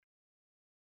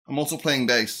I'm also playing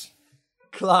bass.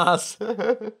 Class.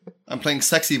 I'm playing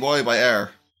Sexy Boy by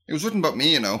Air. It was written about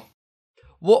me, you know.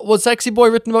 What was Sexy Boy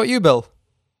written about you, Bill?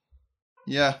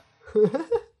 Yeah.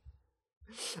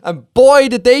 And boy,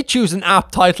 did they choose an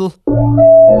apt title.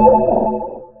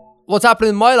 What's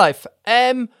happening in my life?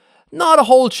 Not a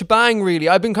whole shebang, really.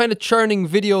 I've been kind of churning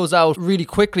videos out really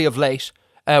quickly of late,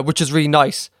 which is really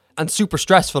nice and super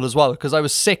stressful as well, because I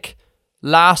was sick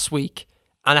last week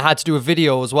and I had to do a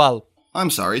video as well. I'm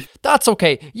sorry. That's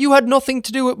okay. You had nothing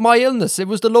to do with my illness. It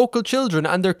was the local children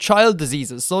and their child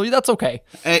diseases, so that's okay.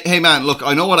 Hey man, look,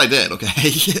 I know what I did, okay?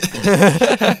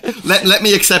 let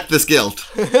me accept this guilt.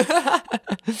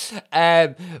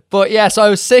 But yeah, so I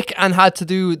was sick and had to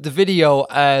do the video,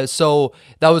 so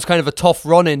that was kind of a tough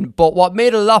run-in. But what made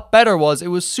it a lot better was it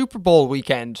was Super Bowl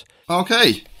weekend.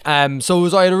 Okay.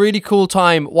 So I had a really cool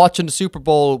time watching the Super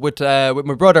Bowl with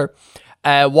my brother,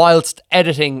 whilst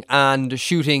editing and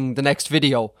shooting the next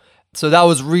video. So that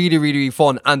was really, really, really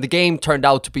fun. And the game turned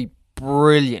out to be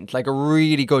brilliant, like a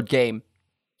really good game.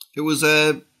 It was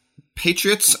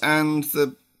Patriots and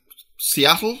the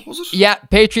Seattle, was it? Yeah,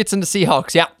 Patriots and the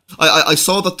Seahawks, yeah. I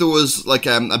saw that there was like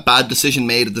a bad decision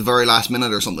made at the very last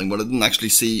minute or something, but I didn't actually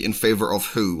see in favour of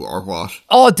who or what.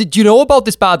 Oh, did you know about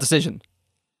this bad decision?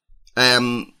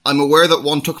 I'm aware that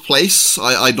one took place.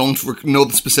 I don't know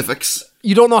the specifics.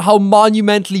 You don't know how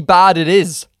monumentally bad it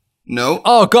is. No.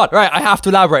 Oh, God. Right. I have to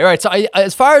elaborate. Right. So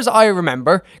as far as I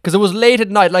remember, because it was late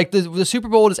at night, like the Super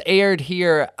Bowl is aired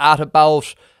here at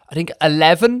about, I think,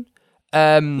 11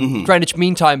 Greenwich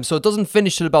Mean Time. So it doesn't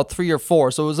finish till about 3 or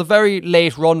 4. So it was a very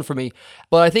late run for me.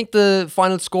 But I think the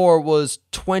final score was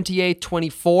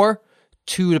 28-24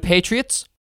 to the Patriots.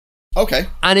 Okay.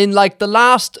 And in like the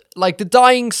last, like the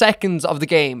dying seconds of the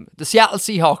game, the Seattle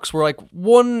Seahawks were like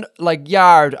 1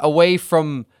 yard away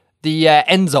from the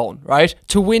end zone, right,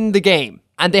 to win the game.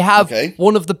 And they have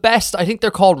one of the best, I think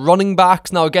they're called running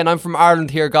backs. Now, again, I'm from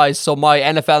Ireland here, guys, so my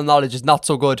NFL knowledge is not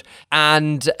so good.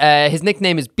 And his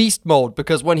nickname is Beast Mode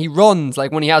because when he runs,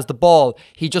 like when he has the ball,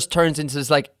 he just turns into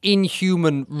this like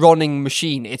inhuman running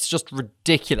machine. It's just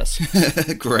ridiculous.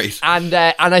 Great. And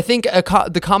I think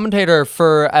the commentator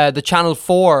for the Channel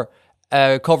 4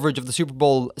 coverage of the Super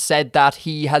Bowl said that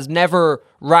he has never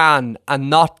ran and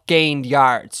not gained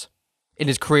yards in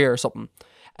his career or something.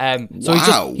 So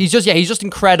wow. he's just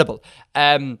incredible.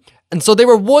 And so they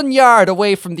were 1 yard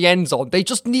away from the end zone.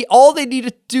 All they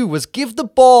needed to do was give the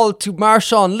ball to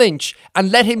Marshawn Lynch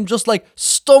and let him just like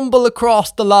stumble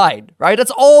across the line, right?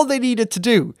 That's all they needed to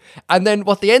do. And then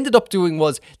what they ended up doing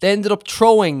was they ended up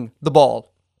throwing the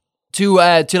ball to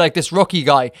like this rookie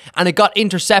guy, and it got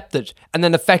intercepted and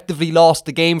then effectively lost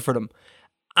the game for them.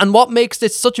 And what makes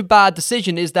this such a bad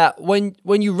decision is that when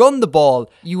you run the ball,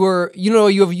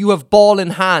 you have ball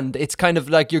in hand. It's kind of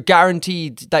like you're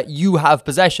guaranteed that you have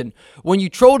possession. When you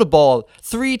throw the ball,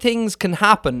 3 things can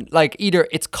happen. Like either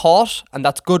it's caught and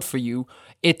that's good for you,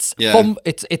 it's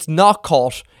not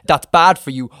caught, that's bad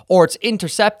for you, or it's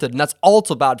intercepted and that's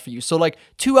also bad for you. So like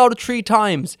 2 out of 3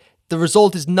 times, the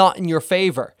result is not in your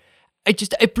favor.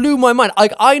 It blew my mind.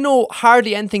 Like, I know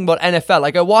hardly anything about NFL.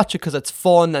 Like, I watch it because it's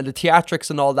fun and the theatrics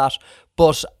and all that.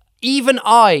 But even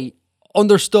I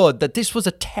understood that this was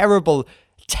a terrible,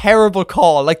 terrible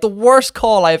call. Like, the worst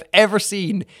call I've ever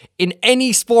seen in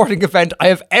any sporting event I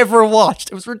have ever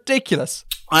watched. It was ridiculous.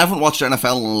 I haven't watched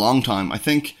NFL in a long time. I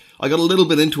think I got a little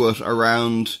bit into it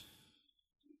around,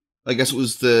 I guess it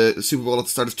was the Super Bowl at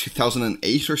the start of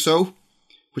 2008 or so,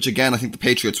 which again, I think the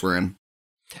Patriots were in.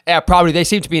 Yeah, probably. They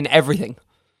seem to be in everything.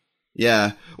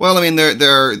 Yeah. Well, I mean,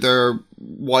 they're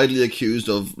widely accused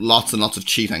of lots and lots of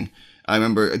cheating. I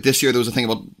remember this year there was a thing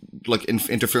about like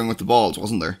interfering with the balls,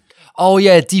 wasn't there? Oh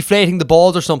yeah, deflating the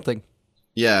balls or something.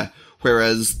 Yeah.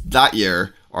 Whereas that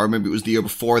year, or maybe it was the year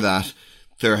before that,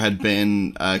 there had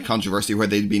been a controversy where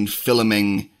they'd been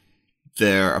filming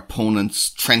their opponents'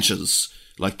 trenches,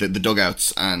 like the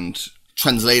dugouts, and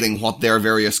translating what their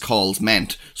various calls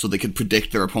meant so they could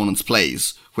predict their opponent's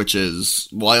plays, which is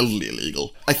wildly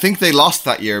illegal. I think they lost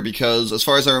that year because, as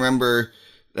far as I remember,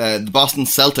 the Boston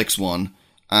Celtics won,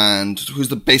 and who's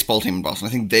the baseball team in Boston?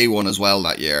 I think they won as well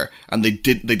that year, and they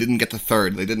didn't get the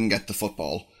third. They didn't get the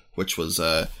football, which was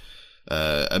a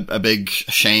big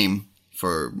shame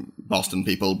for Boston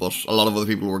people, but a lot of other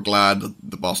people were glad that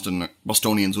the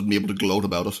Bostonians wouldn't be able to gloat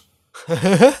about it.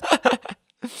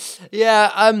 Yeah,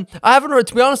 I haven't,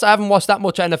 to be honest, I haven't watched that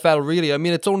much NFL really. I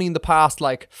mean, it's only in the past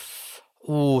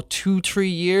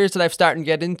 2-3 years that I've started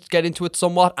to get into it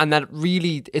somewhat, and that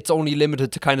really it's only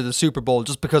limited to kind of the Super Bowl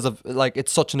just because of like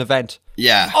it's such an event.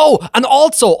 Yeah. Oh, and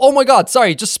also, oh my God,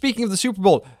 sorry, just speaking of the Super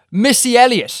Bowl, Missy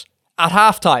Elliott at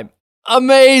halftime.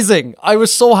 Amazing. I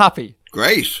was so happy.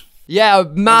 Great. Yeah, a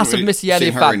massive Really Missy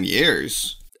Elliott seen her fan. in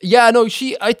years. Yeah, no,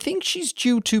 I think she's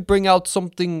due to bring out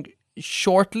something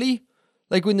shortly,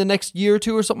 like in the next year or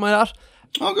two or something like that.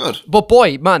 Oh, good. But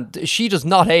boy, man, she does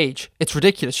not age. It's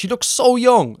ridiculous. She looks so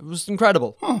young. It was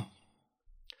incredible.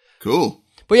 Cool.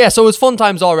 But yeah, so it was fun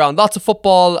times all around. Lots of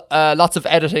football, lots of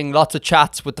editing, lots of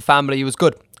chats with the family. It was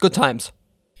good. Good times.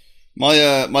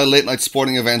 My my late night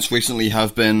sporting events recently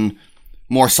have been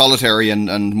more solitary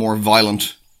and more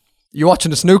violent. You're watching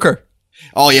the snooker.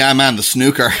 Oh yeah, man, the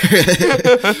snooker.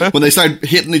 When they start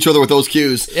hitting each other with those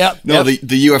cues. Yep, No, yep.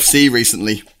 the UFC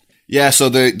recently. Yeah, so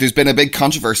there's been a big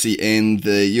controversy in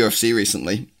the UFC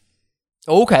recently.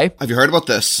 Okay. Have you heard about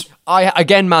this?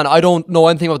 Again, man, I don't know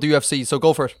anything about the UFC, so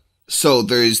go for it. So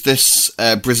there's this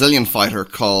Brazilian fighter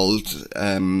called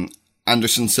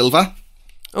Anderson Silva,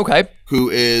 Okay. who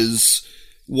is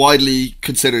widely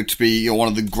considered to be one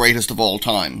of the greatest of all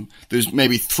time. There's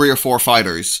maybe 3 or 4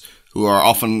 fighters who are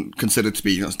often considered to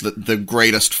be the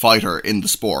greatest fighter in the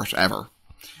sport ever.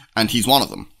 And he's one of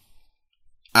them.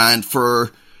 And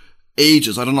for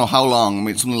ages, I don't know how long, I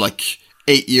mean, something like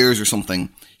 8 years or something,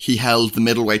 he held the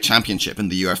middleweight championship in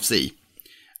the UFC.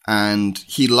 And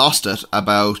he lost it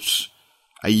about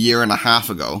a year and a half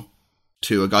ago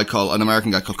to an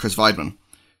American guy called Chris Weidman,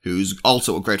 who's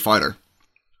also a great fighter.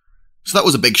 So that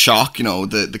was a big shock,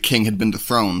 the king had been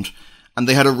dethroned. And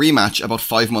they had a rematch about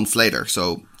 5 months later,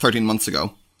 so 13 months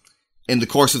ago. In the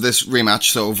course of this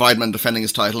rematch, so Weidman defending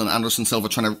his title and Anderson Silva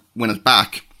trying to win it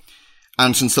back,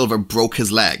 Anderson Silva broke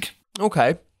his leg.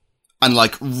 Okay. And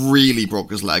really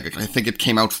broke his leg. I think it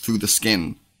came out through the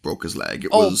skin, broke his leg.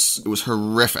 It was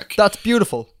horrific. That's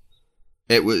beautiful.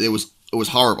 It was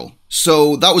horrible.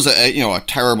 So that was a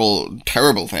terrible,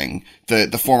 terrible thing.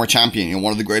 The former champion,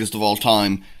 one of the greatest of all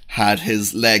time, had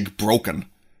his leg broken,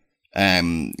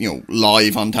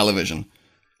 live on television,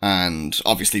 and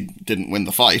obviously didn't win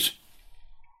the fight.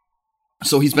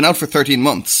 So he's been out for 13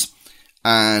 months,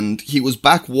 and he was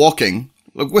back walking,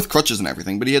 with crutches and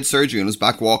everything, but he had surgery and was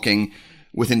back walking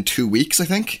within 2 weeks, I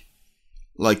think.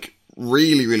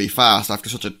 Really, really fast after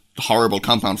such a horrible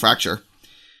compound fracture.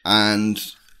 And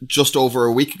just over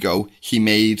a week ago, he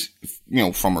made,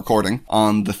 from recording,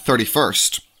 on the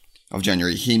 31st of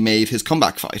January, he made his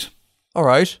comeback fight. All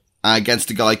right. Against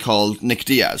a guy called Nick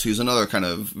Diaz, who's another kind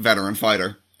of veteran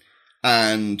fighter.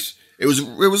 And it was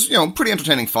pretty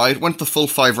entertaining fight. Went the full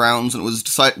 5 rounds and it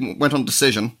was went on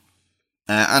decision.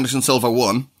 Anderson Silva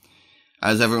won,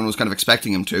 as everyone was kind of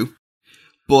expecting him to.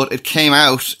 But it came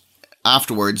out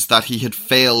afterwards that he had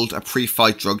failed a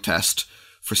pre-fight drug test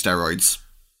for steroids.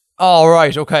 All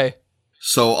right. Okay.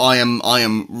 So I'm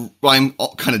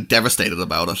kind of devastated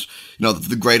about it.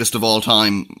 The greatest of all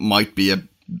time might be a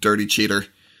dirty cheater.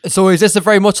 So is this a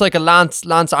very much like a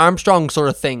Lance Armstrong sort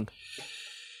of thing?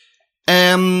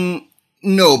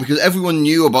 No, because everyone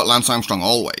knew about Lance Armstrong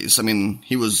always. I mean,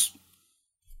 he was,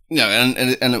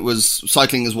 and it was,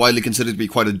 cycling is widely considered to be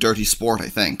quite a dirty sport, I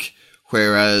think.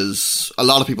 Whereas a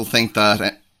lot of people think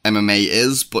that MMA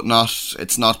is, but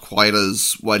it's not quite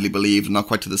as widely believed, not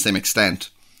quite to the same extent.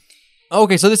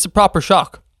 Okay, so this is a proper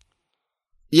shock.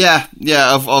 Yeah,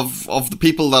 of the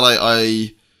people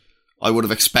that I would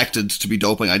have expected to be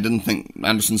doping, I didn't think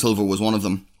Anderson Silva was one of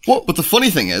them. What? But the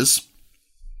funny thing is,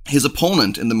 his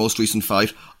opponent in the most recent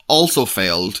fight also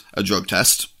failed a drug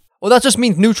test. Well, that just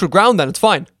means neutral ground then, it's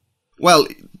fine. Well,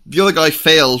 the other guy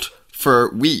failed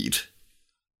for weed.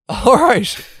 All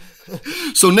right.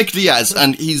 So Nick Diaz,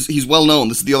 and he's well known,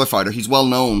 this is the other fighter, he's well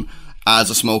known as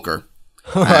a smoker.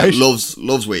 All right.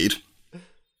 Loves weed.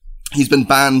 He's been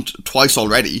banned twice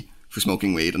already for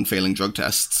smoking weed and failing drug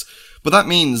tests. But that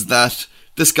means that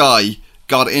this guy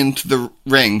got into the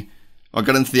ring, or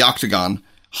got into the octagon,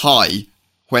 high,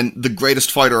 when the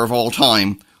greatest fighter of all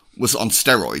time was on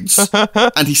steroids.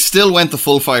 And he still went the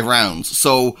full 5 rounds.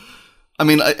 So, I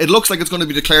mean, it looks like it's going to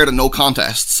be declared a no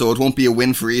contest, so it won't be a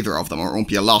win for either of them, or it won't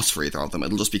be a loss for either of them.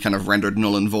 It'll just be kind of rendered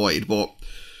null and void. But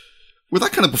with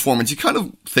that kind of performance, you kind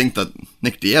of think that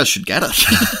Nick Diaz should get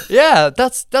it. Yeah,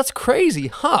 that's crazy,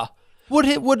 huh?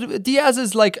 Would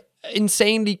Diaz's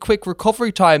insanely quick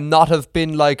recovery time not have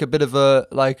been a bit of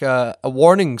a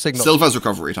warning signal? Silva's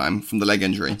recovery time from the leg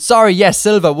injury. Sorry, yes,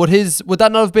 Silva. Would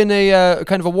that not have been a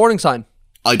kind of a warning sign?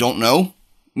 I don't know.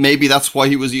 Maybe that's why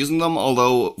he was using them,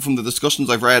 although from the discussions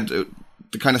I've read,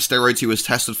 the kind of steroids he was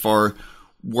tested for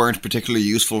weren't particularly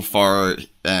useful for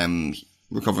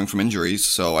recovering from injuries,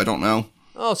 so I don't know.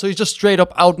 Oh, so he's just straight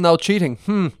up out and out cheating.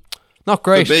 Not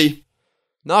great. Could be.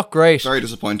 Not great. Very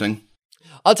disappointing.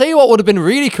 I'll tell you what would have been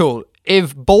really cool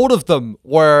if both of them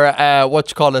were,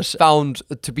 found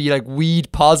to be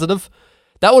weed positive.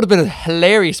 That would have been a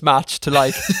hilarious match to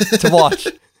to watch.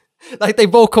 Like they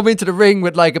both come into the ring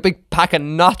with like a big pack of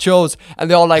nachos and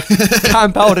they all like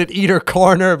camp out at either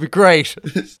corner. It'd be great.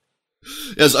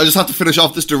 Yes, I just have to finish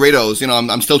off this Doritos. You know,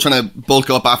 I'm still trying to bulk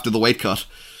up after the weight cut.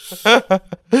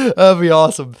 That'd be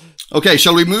awesome. Okay,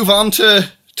 shall we move on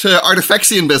to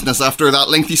Artifexian business after that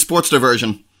lengthy sports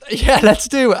diversion? Yeah, let's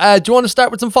do. Do you want to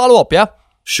start with some follow-up, yeah?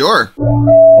 Sure.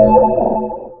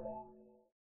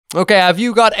 Okay, have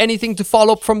you got anything to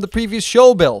follow up from the previous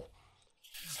show, Bill?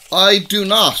 I do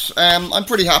not. I'm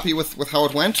pretty happy with how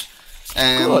it went.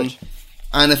 Good.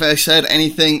 And if I said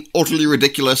anything utterly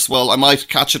ridiculous, well, I might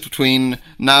catch it between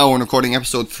now and recording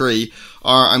episode 3.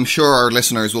 Or I'm sure our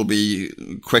listeners will be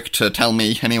quick to tell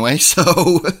me anyway,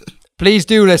 so... Please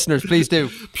do, listeners, please do.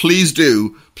 Please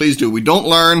do. Please do. We don't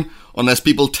learn unless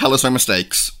people tell us our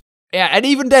mistakes. Yeah, and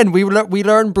even then, we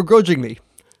learn begrudgingly.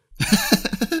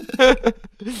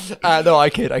 No, I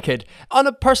kid. On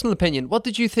a personal opinion, what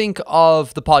did you think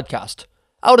of the podcast?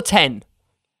 Out of 10?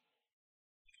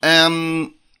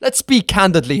 Let's speak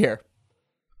candidly here.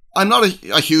 I'm not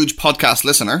a huge podcast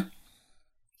listener,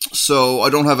 so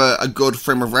I don't have a good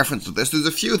frame of reference to this. There's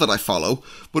a few that I follow,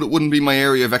 but it wouldn't be my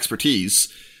area of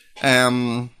expertise.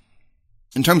 In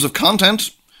terms of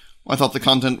content, I thought the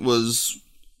content was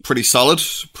pretty solid.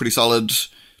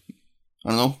 I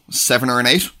don't know, 7 or an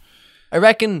 8. I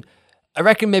reckon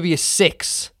maybe a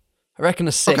 6. I reckon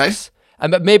a 6. Okay.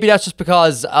 And maybe that's just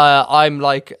because I'm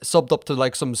like subbed up to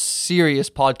like some serious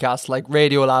podcasts like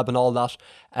Radiolab and all that.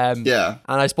 Yeah.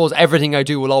 And I suppose everything I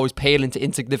do will always pale into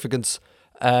insignificance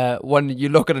when you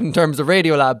look at it in terms of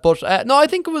Radiolab. But no, I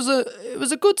think it was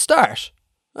a good start.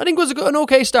 I think it was an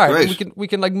okay start. Great. We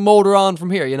can like motor on from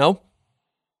here, you know?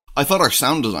 I thought our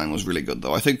sound design was really good,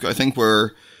 though. I think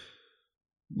we're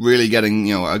really getting,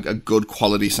 you know, a good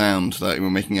quality sound, that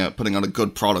we're putting out a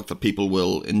good product that people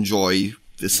will enjoy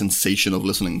the sensation of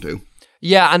listening to.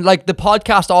 Yeah, and like the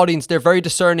podcast audience, they're very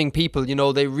discerning people, you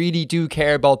know, they really do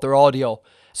care about their audio.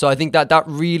 So I think that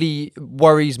really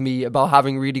worries me about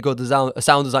having really good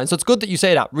sound design. So it's good that you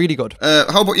say that, really good.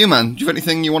 How about you, man? Do you have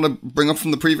anything you want to bring up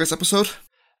from the previous episode?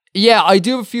 Yeah, I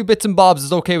do have a few bits and bobs,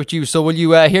 it's okay with you, so will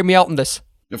you hear me out on this?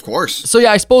 Of course. So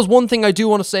yeah, I suppose one thing I do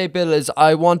want to say, Bill, is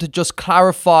I want to just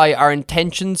clarify our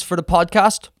intentions for the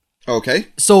podcast. Okay.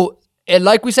 So,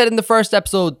 like we said in the first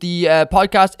episode, the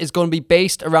podcast is going to be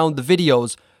based around the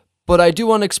videos, but I do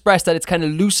want to express that it's kind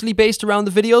of loosely based around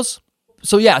the videos.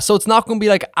 So yeah, so it's not going to be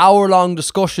like hour-long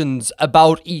discussions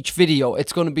about each video.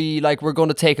 It's going to be like we're going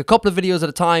to take a couple of videos at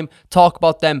a time, talk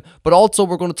about them, but also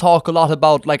we're going to talk a lot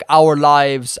about like our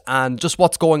lives and just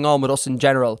what's going on with us in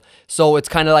general. So it's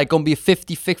kind of like going to be a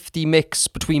 50-50 mix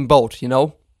between both, you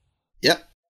know? Yep.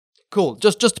 Cool,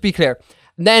 just to be clear.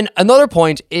 Then another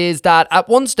point is that at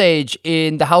one stage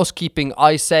in the housekeeping,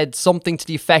 I said something to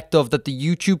the effect of that the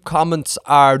YouTube comments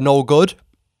are no good.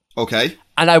 Okay.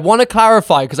 And I want to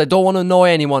clarify, because I don't want to annoy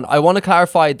anyone, I want to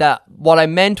clarify that what I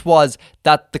meant was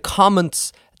that the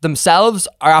comments themselves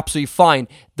are absolutely fine.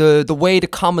 The way the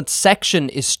comments section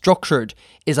is structured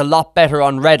is a lot better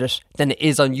on Reddit than it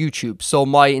is on YouTube. So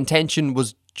my intention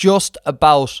was just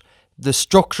about the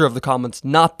structure of the comments,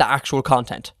 not the actual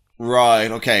content.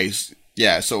 Right, okay.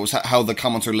 Yeah, so it was how the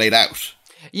comments are laid out.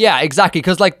 Yeah, exactly,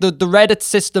 because like the Reddit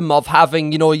system of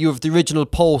having, you know, you have the original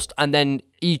post and then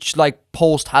each like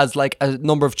post has like a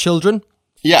number of children.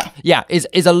 Yeah. Yeah, is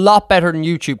a lot better than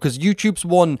YouTube, because YouTube's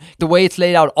one, the way it's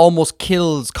laid out almost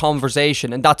kills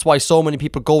conversation, and that's why so many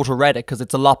people go to Reddit, because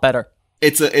it's a lot better.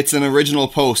 It's an original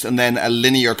post and then a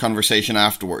linear conversation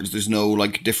afterwards. There's no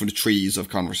like different trees of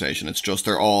conversation. It's just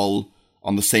they're all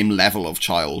on the same level of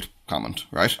child comment,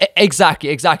 right?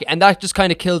 Exactly. And that just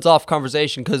kind of kills off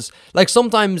conversation, because like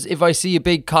sometimes if I see a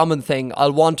big common thing,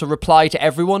 I'll want to reply to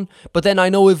everyone, but then I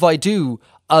know if I do,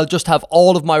 I'll just have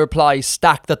all of my replies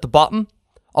stacked at the bottom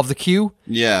of the queue.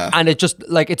 Yeah. And it's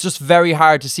just very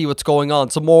hard to see what's going on.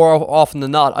 So more often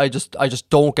than not, I just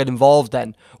don't get involved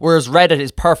then. Whereas Reddit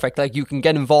is perfect. Like you can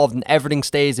get involved and everything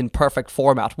stays in perfect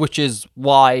format, which is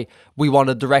why we want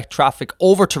to direct traffic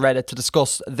over to Reddit to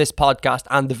discuss this podcast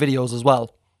and the videos as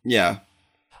well. Yeah.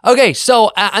 Okay,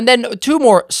 so, and then 2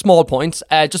 more small points,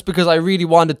 just because I really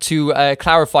wanted to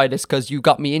clarify this, because you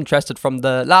got me interested from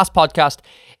the last podcast,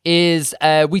 is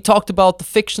we talked about the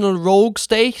fictional rogue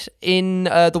state in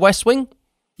The West Wing.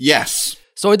 Yes.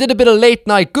 So I did a bit of late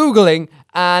night Googling,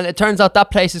 and it turns out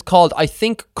that place is called, I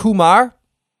think, Kumar.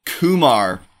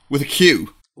 Kumar, with a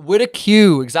Q. With a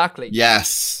Q, exactly.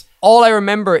 Yes. All I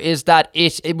remember is that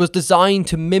it was designed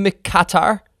to mimic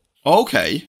Qatar.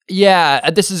 Okay. Yeah,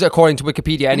 this is according to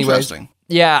Wikipedia anyway. Interesting.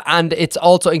 Yeah, and it's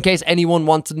also, in case anyone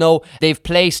wants to know, they've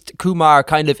placed Kumar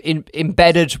kind of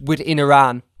embedded within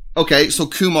Iran. Okay, so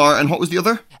Kumar, and what was the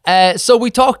other? So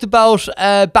we talked about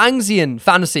Bangsian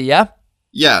fantasy, yeah?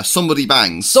 Yeah, somebody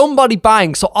bangs. Somebody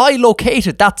bangs. So I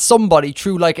located that somebody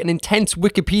through like an intense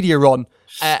Wikipedia run.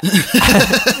 And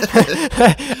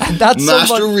that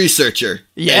Master researcher,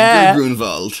 Yeah. Edgar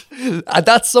Grunwald. And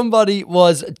that somebody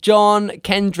was John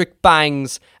Kendrick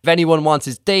Bangs. If anyone wants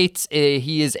his dates,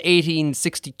 he is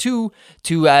 1862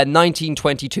 to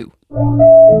 1922.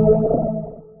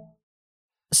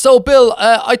 So, Bill,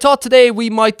 I thought today we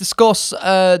might discuss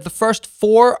the first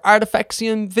 4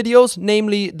 Artifexian videos,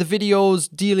 namely the videos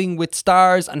dealing with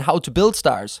stars and how to build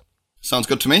stars. Sounds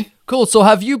good to me. Cool. So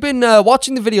have you been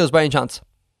watching the videos by any chance?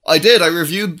 I did. I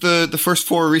reviewed the first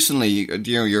 4 recently.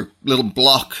 Your little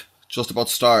block just about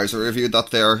stars. I reviewed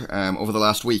that there over the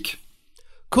last week.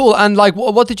 Cool. And like,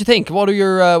 what did you think? What are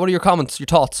your comments, your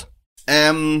thoughts?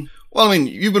 Well, I mean,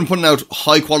 you've been putting out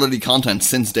high quality content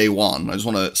since day one. I just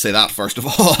want to say that first of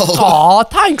all. Aw,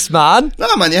 thanks, man.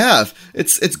 No, man, you have.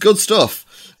 It's good stuff.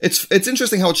 It's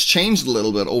interesting how it's changed a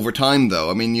little bit over time, though.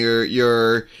 I mean,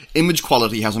 your image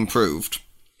quality has improved.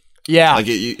 Yeah. Like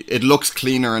it looks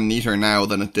cleaner and neater now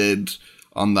than it did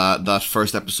on that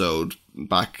first episode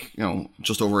back,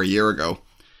 just over a year ago.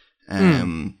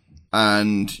 And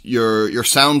your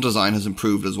sound design has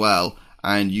improved as well.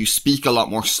 And you speak a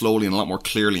lot more slowly and a lot more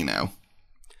clearly now.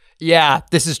 Yeah,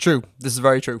 this is true. This is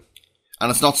very true. And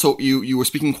it's not so you were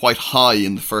speaking quite high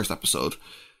in the first episode.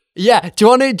 Yeah, do you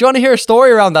want to hear a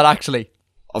story around that actually?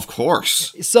 Of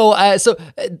course. So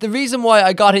the reason why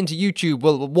I got into YouTube,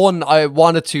 well, one, I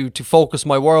wanted to focus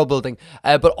my world building,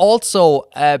 but also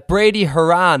Brady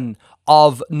Haran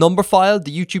of Numberphile,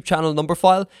 the YouTube channel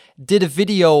Numberphile, did a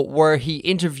video where he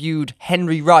interviewed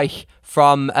Henry Reich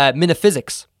from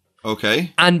Miniphysics.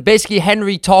 Okay. And basically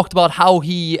Henry talked about how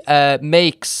he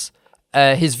makes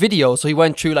his videos. So he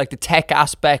went through like the tech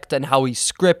aspect and how he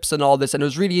scripts and all this, and it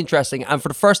was really interesting. And for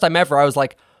the first time ever, I was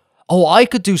like, oh, I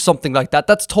could do something like that.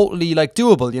 That's totally like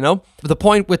doable, But the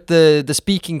point with the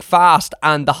speaking fast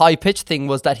and the high pitch thing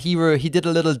was that he did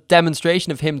a little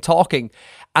demonstration of him talking,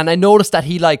 and I noticed that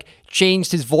he like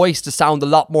changed his voice to sound a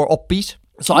lot more upbeat.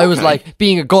 So I was like,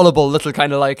 being a gullible little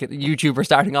kind of like YouTuber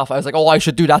starting off, I was like, oh, I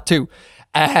should do that too.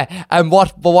 And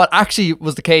what actually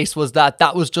was the case was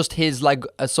that was just his like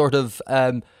a sort of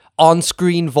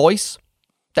on-screen voice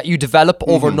that you develop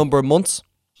over a number of months.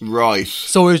 Right.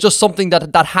 So it was just something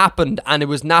that happened and it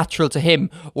was natural to him.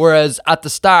 Whereas at the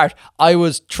start, I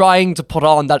was trying to put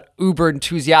on that uber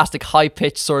enthusiastic, high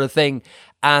pitched sort of thing.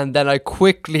 And then I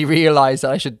quickly realized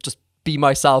that I should just be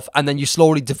myself. And then you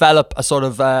slowly develop a sort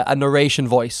of a narration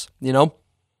voice,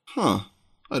 Huh.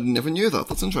 I never knew that.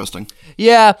 That's interesting.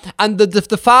 Yeah. And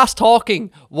the fast talking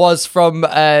was from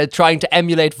trying to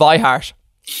emulate Vihart.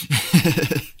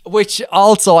 Which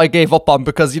also I gave up on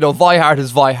because, Vihart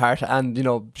is Vihart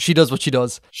and, she does what she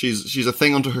does. She's a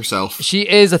thing unto herself. She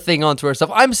is a thing unto herself.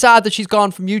 I'm sad that she's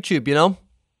gone from YouTube,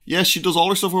 Yeah, she does all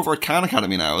her stuff over at Khan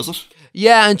Academy now, is it?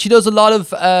 Yeah, and she does a lot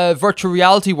of virtual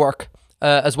reality work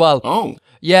as well. Oh.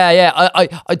 Yeah.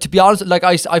 I to be honest, like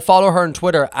I follow her on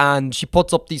Twitter and she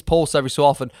puts up these posts every so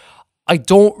often. I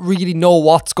don't really know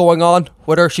what's going on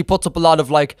with her. She puts up a lot of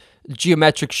like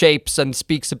geometric shapes and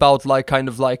speaks about like kind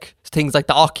of like things like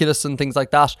the Oculus and things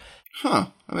like that. Huh.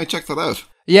 I may check that out.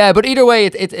 Yeah, but either way,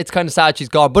 it's kind of sad she's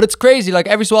gone. But it's crazy. Like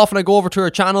every so often I go over to her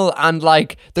channel and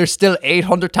like there's still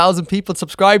 800,000 people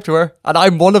subscribed to her. And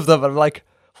I'm one of them. And I'm like,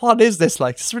 what is this?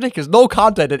 Like, this is ridiculous. No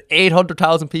content and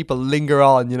 800,000 people linger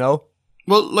on,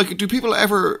 Well, like, do people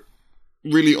ever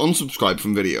really unsubscribe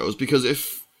from videos? Because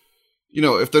if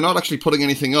they're not actually putting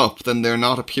anything up, then they're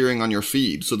not appearing on your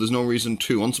feed. So there's no reason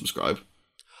to unsubscribe.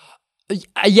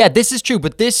 Yeah, this is true,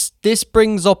 but this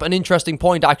brings up an interesting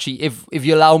point, actually, if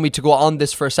you allow me to go on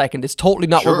this for a second. It's totally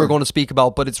not what we're going to speak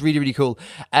about, but it's really, really cool.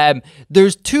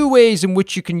 There's 2 ways in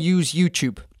which you can use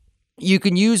YouTube. You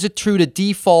can use it through the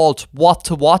default what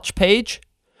to watch page,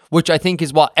 which I think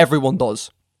is what everyone does.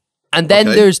 And then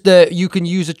there's you can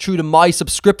use it through the My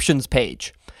Subscriptions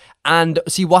page. And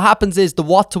see, what happens is the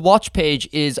what to watch page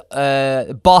is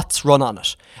bots run on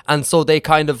it. And so they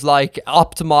kind of like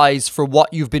optimize for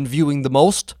what you've been viewing the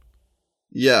most.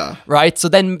 Yeah. Right? So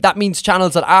then that means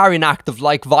channels that are inactive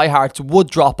like Vihart's would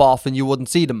drop off and you wouldn't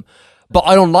see them. But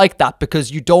I don't like that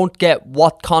because you don't get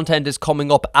what content is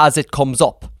coming up as it comes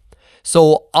up.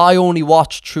 So I only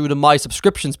watch through the My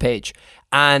Subscriptions page.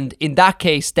 And in that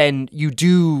case, then you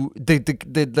do,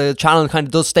 the channel kind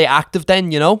of does stay active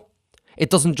then, It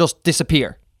doesn't just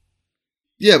disappear.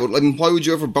 Yeah, but why would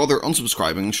you ever bother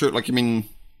unsubscribing? Sure,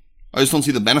 I just don't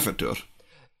see the benefit to it.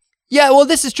 Yeah, well,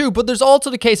 this is true, but there's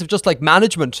also the case of just like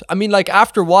management. I mean, like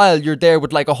after a while, you're there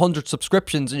with like 100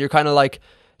 subscriptions and you're kind of like,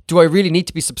 do I really need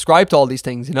to be subscribed to all these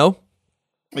things,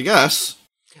 I guess.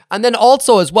 And then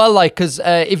also as well, like, because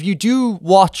if you do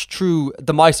watch through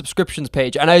the My Subscriptions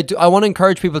page, and I want to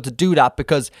encourage people to do that,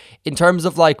 because in terms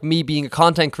of like me being a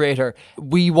content creator,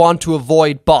 we want to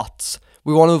avoid bots.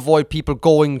 We want to avoid people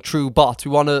going through bots.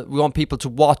 We want people to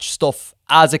watch stuff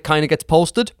as it kind of gets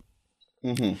posted.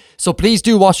 Mm-hmm. So please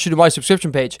do watch through the My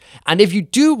Subscription page. And if you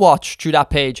do watch through that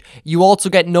page, you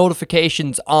also get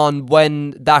notifications on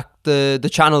when the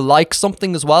channel likes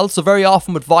something as well. So very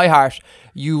often with Viheart,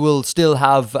 you will still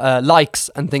have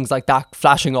likes and things like that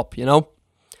flashing up, you know?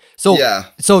 So, yeah.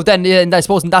 So then, and I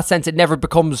suppose in that sense, it never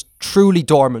becomes truly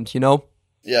dormant, you know?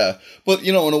 Yeah. But,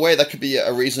 you know, in a way, that could be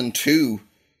a reason to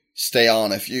stay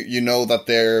on. If you know that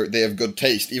they have good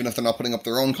taste, even if they're not putting up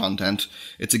their own content,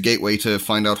 it's a gateway to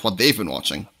find out what they've been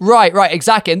watching. Right,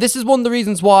 exactly. And this is one of the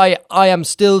reasons why I am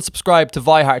still subscribed to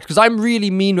Viheart, because I'm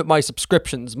really mean with my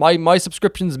subscriptions. My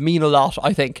subscriptions mean a lot,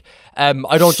 I think.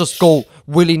 I don't just go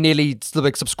willy-nilly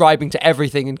like subscribing to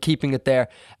everything and keeping it there.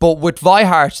 But with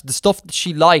Viheart, the stuff that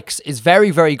she likes is very,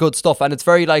 very good stuff, and it's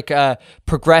very like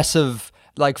progressive,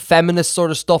 like feminist sort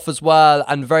of stuff as well,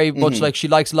 and very much like she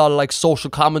likes a lot of like social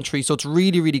commentary, so it's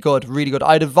really, really good, really good.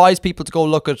 I'd advise people to go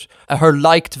look at her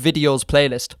liked videos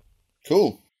playlist.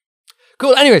 Cool.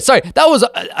 Anyway, sorry, that was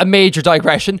a major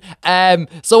digression.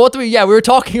 So what we were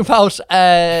talking about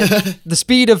the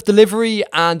speed of delivery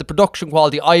and the production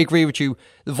quality. I agree with you.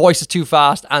 The voice is too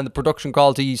fast, and the production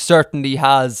quality certainly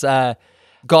has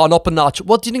gone up a notch.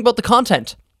 What do you think about the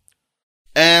content?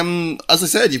 As I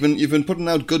said, you've been putting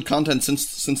out good content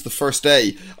since the first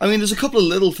day. I mean, there's a couple of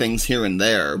little things here and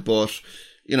there, but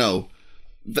you know,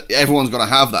 everyone's going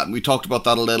to have that. And we talked about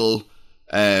that a little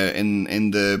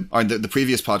in the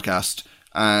previous podcast,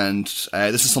 and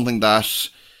this is something that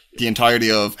the entirety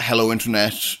of Hello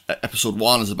Internet episode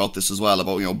 1 is about. This as well,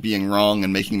 about, you know, being wrong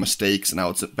and making mistakes, and how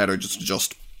it's better just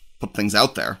to put things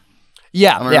out there.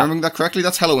 Yeah, am I remembering that correctly?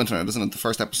 That's Hello Internet, isn't it? The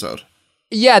first episode.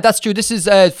 Yeah, that's true. This is,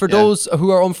 for those who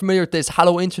are unfamiliar with this,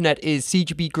 Hello Internet is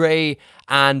CGP Grey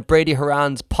and Brady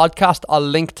Haran's podcast. I'll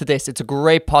link to this. It's a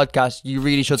great podcast. You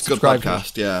really should subscribe to it.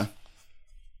 It's a good podcast, yeah.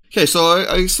 Okay, so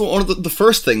I saw one of the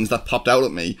first things that popped out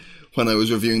at me when I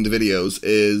was reviewing the videos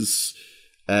is,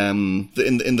 in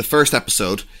the first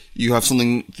episode, you have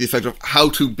something to the effect of how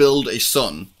to build a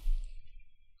sun.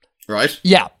 Right?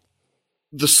 Yeah.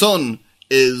 The sun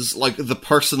is like the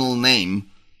personal name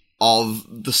of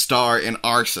the star in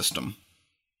our system.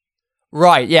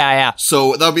 Right, yeah.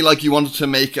 So that would be like you wanted to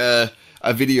make a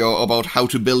video about how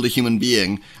to build a human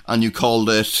being, and you called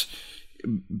it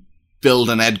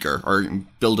Build an Edgar, or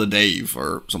Build a Dave,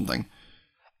 or something.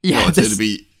 Yeah, it'd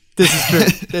be... This is true.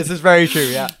 This is very true,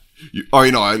 yeah. Or,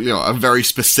 a very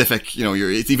specific,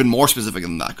 it's even more specific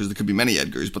than that, because there could be many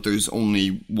Edgars, but there's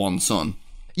only one son.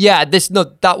 Yeah,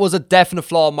 that was a definite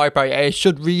flaw on my part. It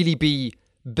should really be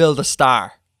Build a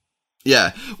Star.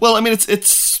 Yeah, well, I mean, it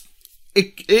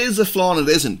is a flaw and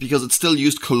it isn't, because it's still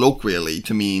used colloquially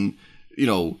to mean,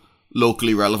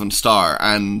 locally relevant star,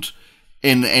 and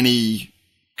in any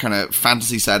kind of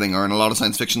fantasy setting or in a lot of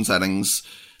science fiction settings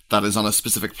that is on a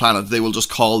specific planet, they will just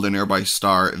call the nearby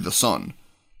star the sun.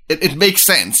 It makes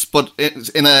sense, but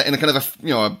in a kind of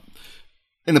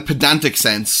in a pedantic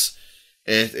sense,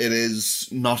 it is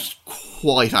not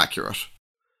quite accurate.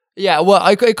 Yeah, well,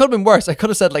 it could have been worse. I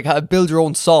could have said, like, build your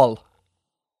own Sol.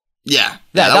 Yeah,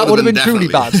 that would have been truly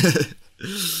bad.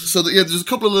 So there's a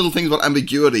couple of little things about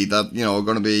ambiguity that are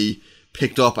going to be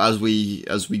picked up as we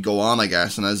go on, I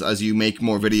guess, and as you make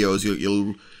more videos,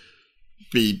 you'll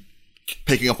be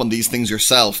picking up on these things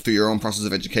yourself through your own process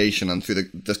of education and through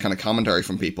this kind of commentary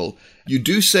from people. You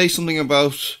do say something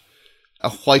about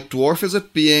a white dwarf, is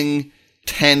it, being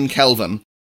 10 Kelvin,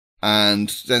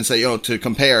 and then say, to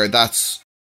compare, that's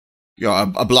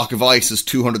a block of ice is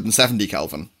 270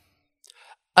 Kelvin.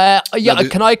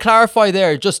 Can I clarify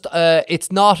there? Just,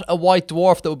 it's not a white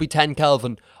dwarf that would be 10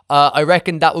 Kelvin. I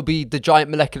reckon that would be the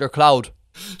giant molecular cloud.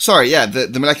 Sorry, yeah,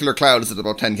 the molecular cloud is at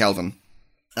about 10 Kelvin,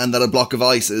 and that a block of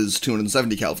ice is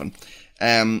 270 Kelvin.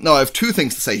 No, I have two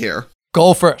things to say here.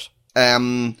 Go for it.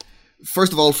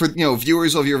 First of all, for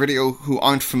viewers of your video who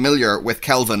aren't familiar with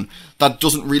Kelvin, that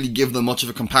doesn't really give them much of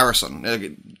a comparison.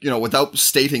 Without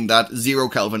stating that 0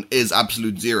 Kelvin is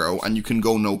absolute zero, and you can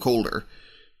go no colder.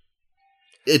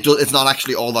 It's not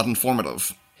actually all that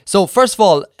informative. So first of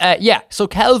all, so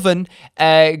Kelvin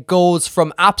goes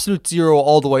from absolute zero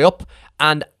all the way up,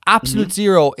 and absolute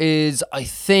zero is, I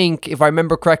think, if I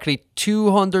remember correctly,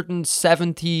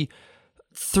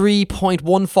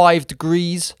 273.15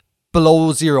 degrees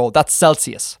below zero. That's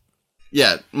Celsius.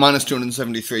 Yeah, minus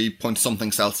 273 point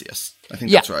something Celsius. I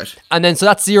think that's right. And then, so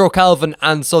that's 0 Kelvin,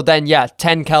 and so then,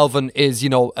 10 Kelvin is,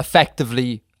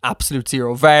 effectively Absolute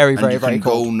zero. Very, And very, you very can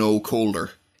cold. go no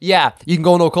colder. Yeah, you can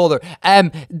go no colder. I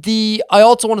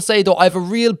also want to say though, I have a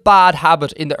real bad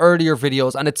habit in the earlier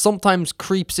videos, and it sometimes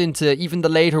creeps into even the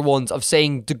later ones of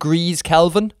saying degrees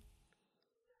Kelvin,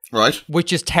 Right?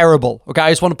 which is terrible. Okay,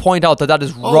 I just want to point out that that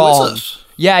is Oh, wrong. is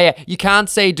it? Yeah, you can't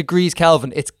say degrees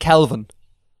Kelvin. It's Kelvin.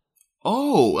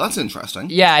 Oh, that's interesting.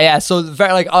 Yeah. So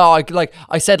very like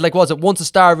I said, like was it once a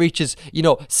star reaches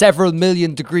several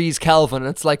million degrees Kelvin? And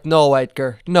it's like, no,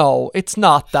 Edgar, no, it's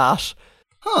not that.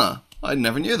 Huh. I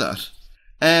never knew that.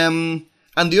 And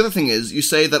the other thing is, you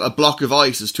say that a block of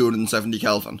ice is 270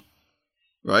 Kelvin,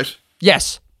 right?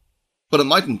 Yes. But it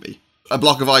mightn't be. A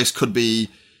block of ice could be,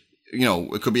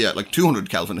 it could be at like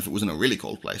 200 Kelvin if it was in a really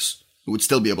cold place. It would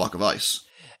still be a block of ice.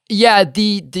 Yeah,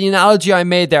 the analogy I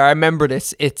made there, I remember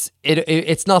this. It's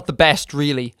not the best,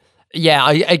 really. Yeah,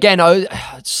 I was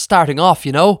starting off,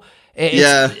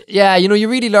 Yeah, you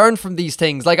really learn from these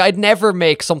things. Like, I'd never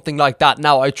make something like that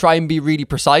now. I try and be really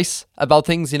precise about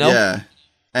things, Yeah.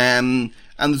 And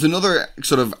there's another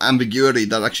sort of ambiguity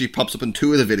that actually pops up in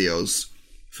two of the videos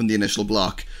from the initial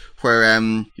block, where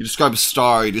you describe a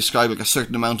star, you describe like a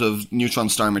certain amount of neutron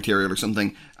star material or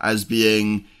something as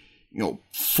being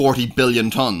 40 billion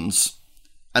tons.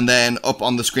 And then up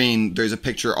on the screen, there's a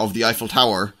picture of the Eiffel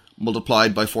Tower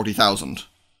multiplied by 40,000.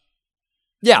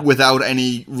 Yeah. Without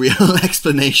any real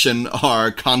explanation or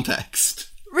context.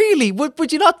 Really?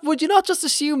 Would you not just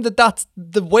assume that that's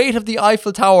the weight of the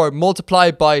Eiffel Tower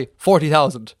multiplied by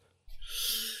 40,000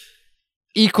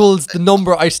 equals the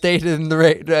number I stated in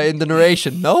the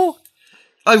narration? No?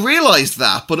 I realised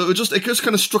that, but it just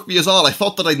kind of struck me as odd. I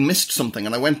thought that I'd missed something,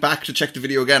 and I went back to check the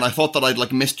video again. I thought that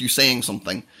I'd missed you saying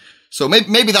something. So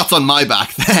maybe that's on my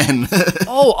back then.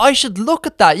 Oh, I should look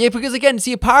at that. Yeah, because again,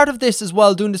 see, a part of this as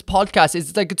well, doing this podcast,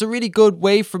 is it's a really good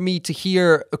way for me to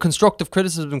hear a constructive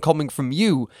criticism coming from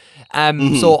you.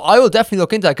 So I will definitely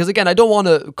look into that, because again, I don't want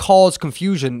to cause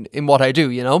confusion in what I do,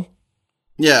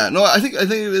 Yeah, no, I think it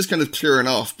is kind of clear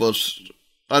enough, but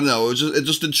I don't know, it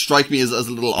just did strike me as a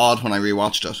little odd when I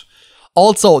rewatched it.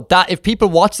 Also, that if people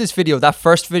watch this video, that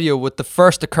first video with the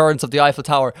first occurrence of the Eiffel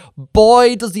Tower,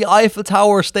 boy, does the Eiffel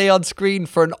Tower stay on screen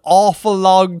for an awful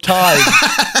long time.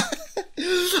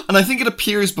 And I think it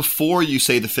appears before you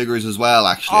say the figures as well,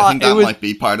 actually. I think that might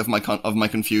be part of my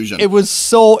confusion. It's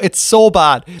so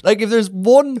bad. Like, if there's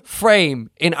one frame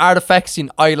in Artifacting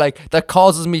that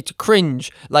causes me to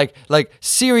cringe, like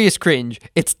serious cringe,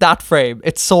 it's that frame.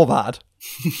 It's so bad.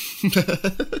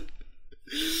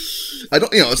 I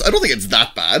don't think it's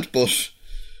that bad, but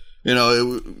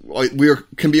we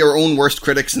can be our own worst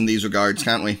critics in these regards,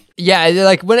 can't we?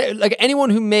 Yeah, when anyone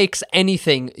who makes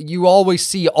anything, you always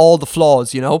see all the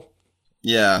flaws,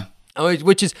 Yeah.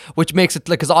 Which makes it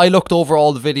because I looked over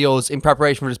all the videos in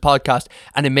preparation for this podcast,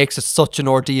 and it makes it such an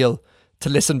ordeal to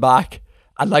listen back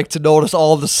and to notice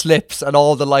all the slips and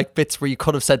all the bits where you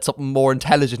could have said something more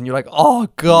intelligent, and you're like, oh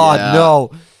god,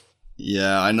 no.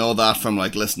 Yeah, I know that from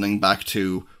listening back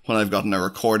to when I've gotten a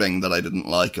recording that I didn't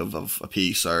like of a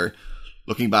piece, or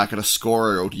looking back at a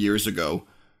score I wrote years ago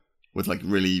with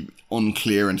really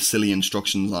unclear and silly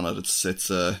instructions on it.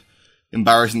 It's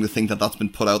embarrassing to think that that's been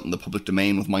put out in the public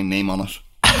domain with my name on it.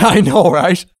 I know,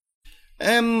 right?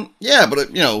 Yeah,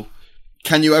 but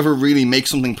can you ever really make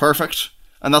something perfect?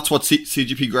 And that's what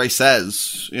CGP Grey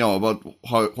says, about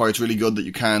why it's really good that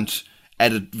you can't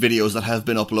edit videos that have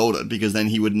been uploaded, because then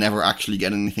he would never actually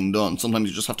get anything done. Sometimes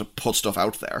you just have to put stuff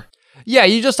out there. Yeah,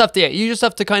 you just have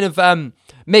to kind of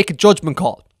make a judgment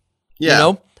call.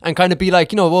 Yeah. And kind of be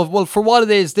like, well, for what it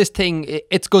is, this thing,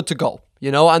 it's good to go.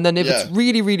 And then if it's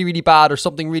really, really, really bad, or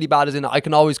something really bad is in it, I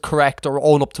can always correct or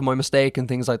own up to my mistake and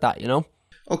things like that,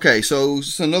 Okay, so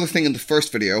another thing in the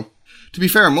first video. To be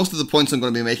fair, most of the points I'm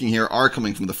going to be making here are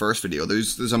coming from the first video.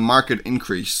 There's a marked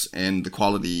increase in the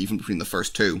quality even between the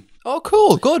first two. Oh,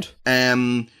 cool, good.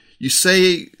 You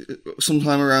say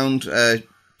sometime around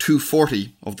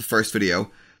 240 of the first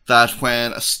video that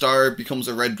when a star becomes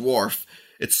a red dwarf,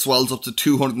 it swells up to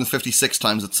 256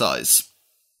 times its size.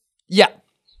 Yeah.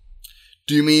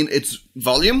 Do you mean its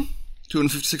volume?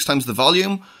 256 times the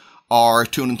volume? Or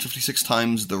 256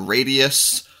 times the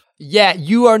radius? Yeah,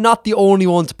 you are not the only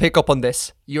one to pick up on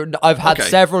this. I've had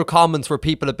several comments where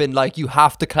people have been like, you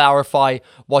have to clarify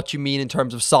what you mean in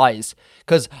terms of size.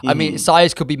 Because, I mean,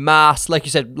 size could be mass, like you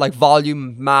said,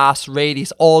 volume, mass,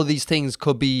 radius, all these things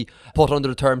could be put under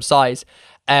the term size.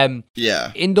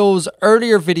 Yeah. In those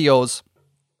earlier videos,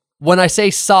 when I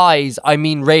say size, I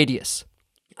mean radius.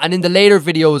 And in the later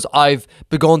videos, I've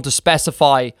begun to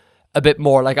specify a bit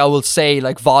more, I will say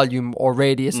volume or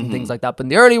radius and things like that. But in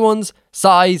the early ones,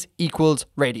 size equals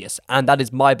radius. And that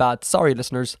is my bad. Sorry,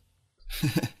 listeners.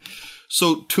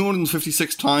 So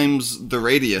 256 times the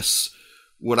radius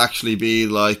would actually be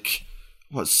like,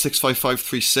 what,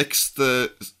 65536,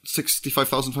 the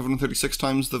 65,536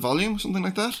 times the volume, something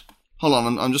like that? Hold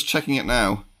on, I'm just checking it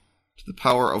now. To the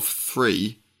power of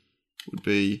 3 would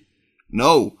be,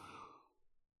 no,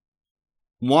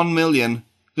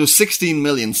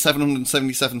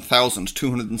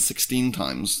 16,777,216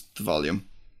 times the volume.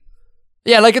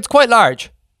 Yeah, like it's quite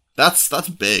large. That's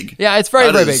big. Yeah, it's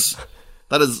very big.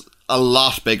 That is a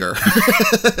lot bigger.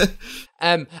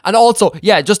 And also,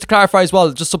 yeah, just to clarify as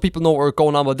well, just so people know what we're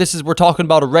going on with, we're talking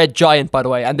about a red giant, by the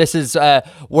way, and this is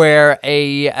where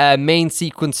a main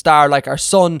sequence star like our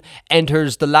sun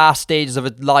enters the last stages of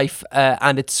its life,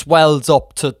 and it swells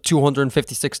up to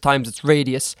 256 times its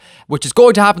radius, which is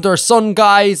going to happen to our sun,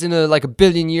 guys, in like a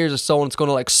billion years or so, and it's going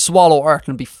to like swallow Earth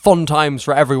and be fun times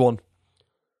for everyone.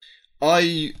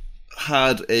 I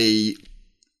had a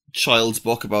child's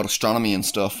book about astronomy and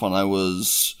stuff when I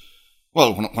was...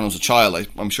 Well, when I was a child,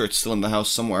 I'm sure it's still in the house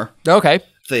somewhere. Okay.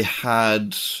 They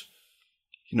had,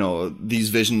 these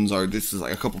visions, or this is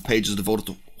like a couple of pages devoted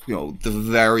to, the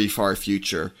very far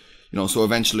future. So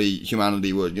eventually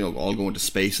humanity would, all go into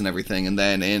space and everything. And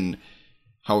then in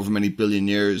however many billion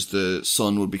years, the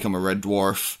sun would become a red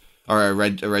dwarf, or a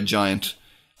red giant,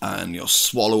 and,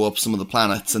 swallow up some of the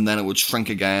planets. And then it would shrink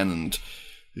again, and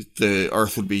the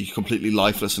Earth would be completely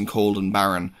lifeless and cold and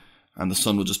barren. And the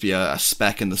sun would just be a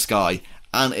speck in the sky.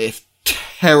 And it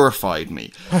terrified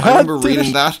me. I remember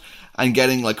reading that and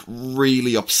getting like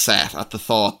really upset at the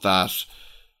thought at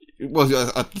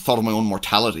the thought of my own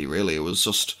mortality, really. It was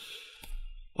just,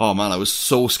 oh man, I was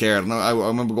so scared. And I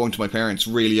remember going to my parents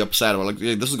really upset about, like,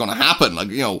 yeah, this is going to happen. Like,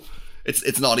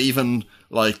 it's not even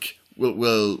like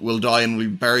we'll die and we'll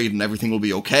be buried and everything will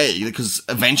be okay, because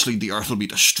eventually the Earth will be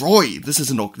destroyed. This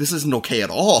isn't okay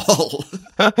at all.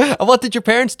 And what did your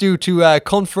parents do to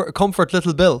comfort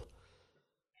little Bill?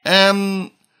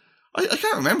 I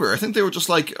can't remember. I think they were just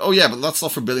like, oh yeah, but that's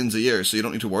not for billions of years, so you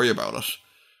don't need to worry about it.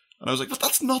 And I was like, but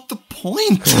that's not the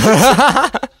point.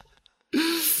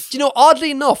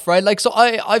 Oddly enough, right? Like, so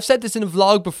I've said this in a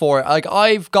vlog before. Like,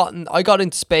 I got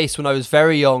into space when I was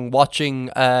very young,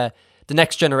 watching The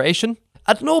Next Generation.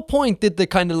 At no point did the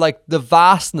kind of like the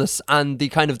vastness and the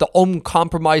kind of the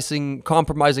compromising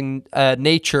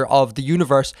nature of the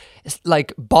universe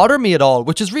like bother me at all,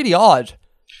 which is really odd.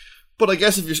 But I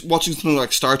guess if you're watching something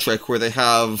like Star Trek, where they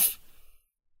have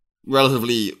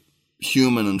relatively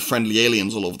human and friendly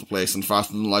aliens all over the place and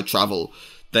faster than light travel,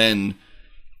 then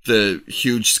the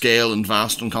huge scale and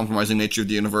vast uncompromising nature of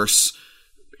the universe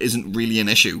isn't really an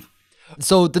issue.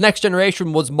 So The Next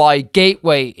Generation was my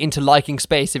gateway into liking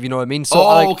space, if you know what I mean.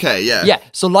 So okay, yeah. Yeah,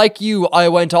 so like you, I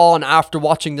went on after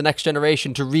watching The Next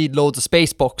Generation to read loads of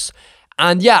space books.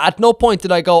 And yeah, at no point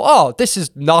did I go, oh, this is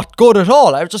not good at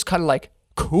all. I was just kind of like,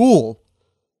 cool.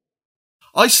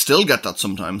 I still get that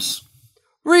sometimes.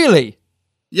 Really?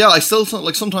 Yeah, I still,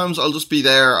 like, sometimes I'll just be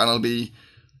there and I'll be,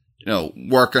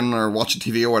 working or watching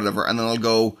TV or whatever, and then I'll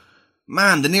go,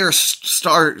 man, the nearest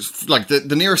star, like,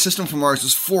 the nearest system from Mars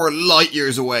is 4 light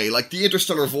years away. Like, the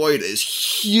interstellar void is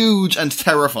huge and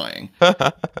terrifying.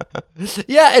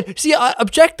 Yeah,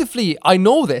 objectively, I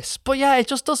know this, but yeah, it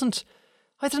just doesn't,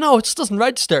 I don't know, it just doesn't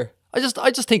register. I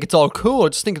just think it's all cool. I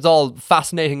just think it's all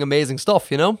fascinating, amazing stuff,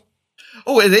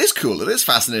 Oh, it is cool. It is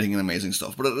fascinating and amazing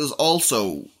stuff, but it is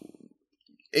also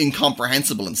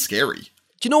incomprehensible and scary.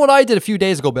 Do you know what I did a few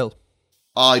days ago, Bill?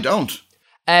 I don't.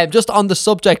 Just on the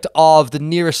subject of the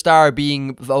nearest star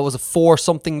being, was it 4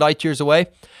 something light years away?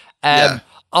 Yeah.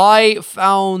 I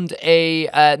found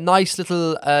a nice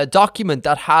little document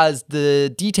that has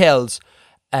the details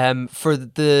for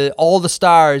all the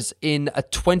stars in a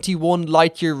 21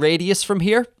 light year radius from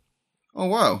here. Oh,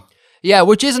 wow. Yeah,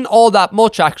 which isn't all that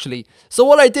much, actually. So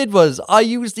what I did was I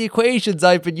used the equations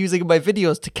I've been using in my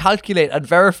videos to calculate and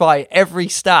verify every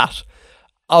stat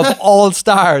of all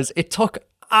stars. It took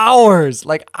hours.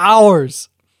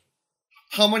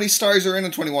 How many stars are in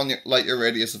a 21 light year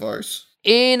radius of ours?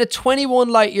 In a 21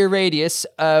 light year radius,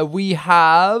 we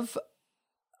have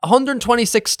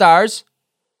 126 stars.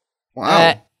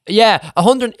 Wow.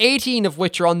 118 of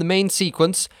which are on the main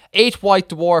sequence, 8 white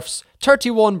dwarfs,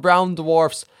 31 brown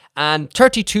dwarfs, and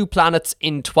 32 planets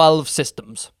in 12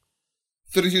 systems.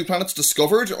 32 planets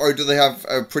discovered, or do they have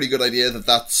a pretty good idea that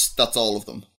that's all of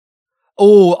them?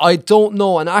 Oh, I don't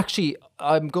know. And actually,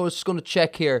 I'm just going to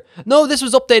check here. No, this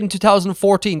was updated in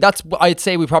 2014. I'd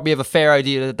say we probably have a fair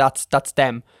idea that that's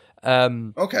them.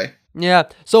 Okay. Yeah,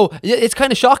 so it's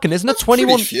kind of shocking, isn't it? That's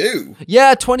 21. Pretty few.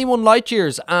 Yeah, 21 light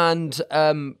years, and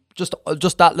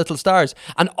just that little stars.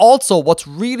 And also, what's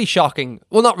really shocking,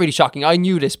 well, not really shocking, I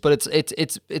knew this, but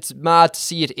it's mad to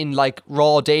see it in like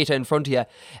raw data in front of you.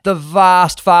 The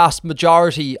vast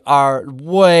majority are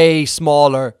way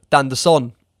smaller than the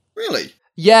sun. Really?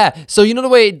 Yeah, so you know the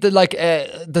way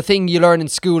the thing you learn in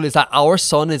school is that our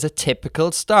sun is a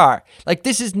typical star. Like,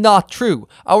 this is not true.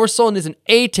 Our sun is an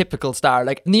atypical star.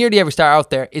 Like, nearly every star out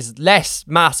there is less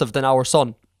massive than our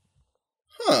sun.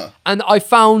 Huh. And I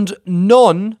found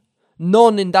none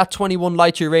in that 21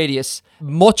 light year radius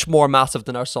much more massive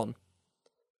than our sun.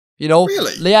 You know?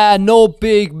 Really? Yeah, no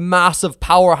big massive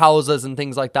powerhouses and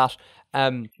things like that.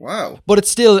 Wow. But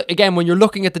it's still, again, when you're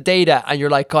looking at the data and you're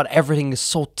like, God, everything is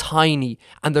so tiny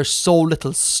and there's so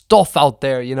little stuff out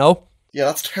there, you know? Yeah,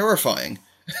 that's terrifying.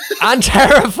 And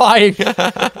terrifying.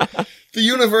 The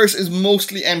universe is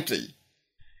mostly empty.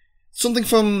 Something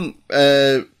from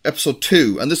episode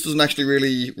 2, and this doesn't actually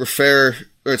really refer,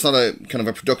 or it's not a kind of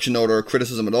a production note or a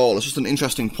criticism at all, it's just an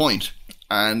interesting point.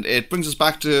 And it brings us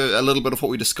back to a little bit of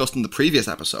what we discussed in the previous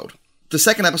episode. The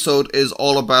second episode is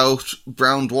all about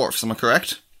brown dwarfs, am I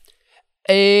correct?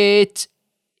 I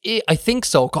think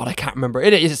so. God, I can't remember.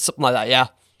 It is something like that, yeah.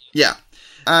 Yeah.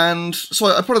 And so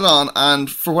I put it on, and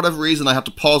for whatever reason I had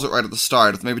to pause it right at the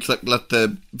start, maybe to let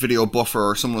the video buffer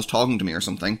or someone was talking to me or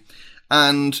something.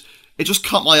 And it just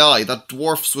caught my eye that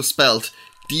dwarfs was spelt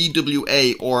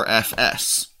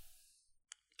DWA-or-FS.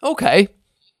 Okay.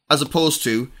 As opposed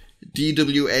to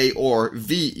DWA-or-VES.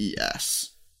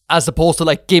 As opposed to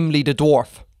like Gimli the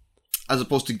dwarf. As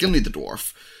opposed to Gimli the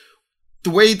dwarf. The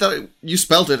way that you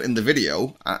spelt it in the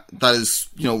video, that is,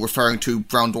 you know, referring to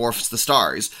brown dwarfs, the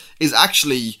stars, is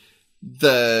actually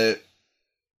the...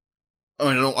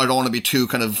 I mean, I don't want to be too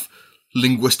kind of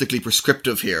linguistically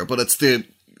prescriptive here, but it's the,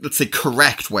 let's say,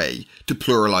 correct way to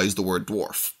pluralize the word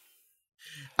dwarf.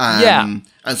 Yeah.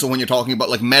 And so when you're talking about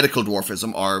like medical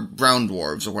dwarfism or brown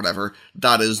dwarves or whatever,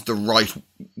 that is the right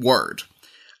word.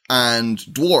 And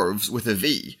dwarves with a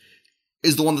V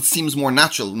is the one that seems more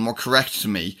natural and more correct to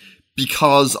me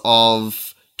because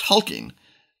of Tolkien.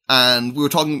 And we were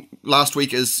talking last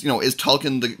week, is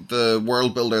Tolkien the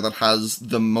world builder that has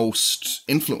the most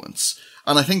influence?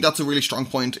 And I think that's a really strong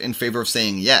point in favor of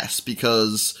saying yes,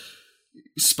 because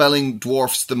spelling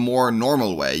dwarfs the more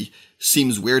normal way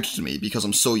seems weird to me because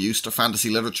I'm so used to fantasy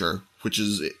literature, which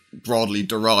is broadly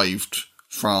derived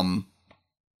from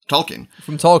Tolkien.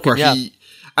 From Tolkien, yeah.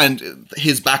 And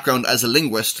his background as a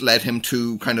linguist led him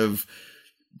to kind of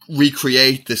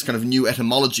recreate this kind of new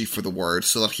etymology for the word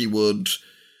so that he would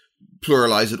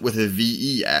pluralize it with a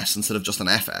VES instead of just an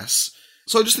FS.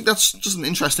 So I just think that's just an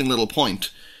interesting little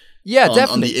point. Yeah,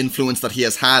 definitely. On the influence that he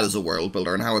has had as a world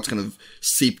builder and how it's kind of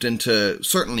seeped into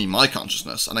certainly my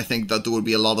consciousness. And I think that there would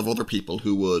be a lot of other people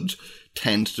who would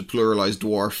tend to pluralize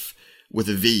dwarf with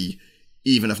a V,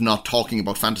 even if not talking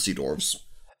about fantasy dwarves.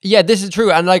 Yeah, this is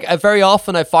true. And like very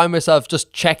often I find myself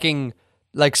just checking,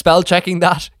 like spell checking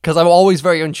that, because I'm always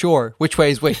very unsure which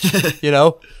way is which, you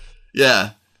know?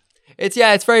 Yeah.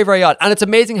 It's very, very odd. And it's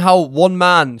amazing how one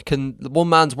man's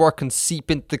work can seep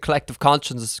into the collective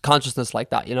consciousness like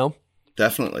that, you know?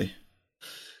 Definitely.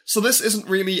 So this isn't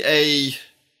really a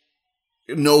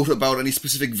note about any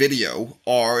specific video,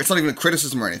 or it's not even a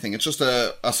criticism or anything. It's just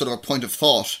a sort of a point of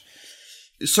thought.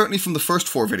 Certainly from the first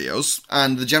 4 videos,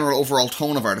 and the general overall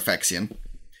tone of Artifexian,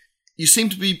 you seem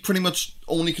to be pretty much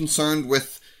only concerned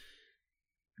with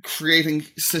creating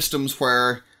systems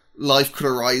where life could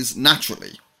arise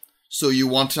naturally. So you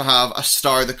want to have a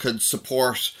star that could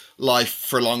support life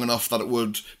for long enough that it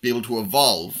would be able to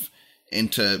evolve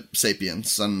into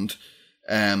sapience, and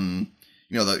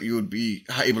that you would be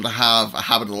able to have a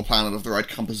habitable planet of the right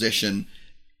composition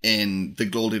in the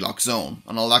Goldilocks zone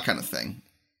and all that kind of thing.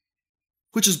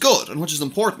 Which is good and which is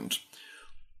important.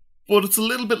 But it's a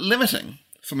little bit limiting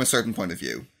from a certain point of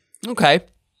view. Okay.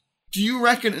 Do you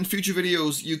reckon in future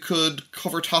videos you could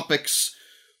cover topics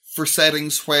for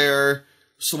settings where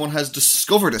someone has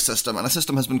discovered a system and a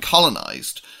system has been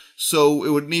colonized? So it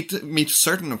would need to meet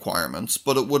certain requirements,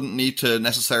 but it wouldn't need to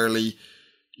necessarily,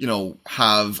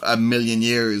 have 1 million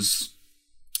years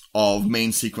of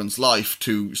main sequence life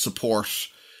to support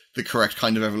the correct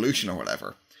kind of evolution or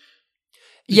whatever.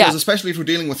 Because especially if we're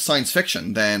dealing with science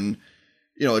fiction, then,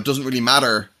 it doesn't really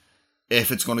matter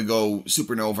if it's going to go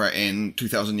supernova in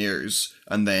 2,000 years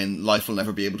and then life will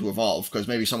never be able to evolve because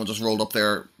maybe someone just rolled up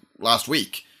there last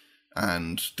week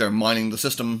and they're mining the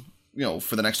system,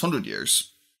 for the next 100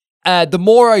 years. The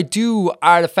more I do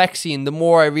Artifexian, the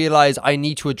more I realize I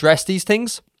need to address these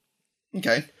things.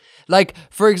 Okay. Like,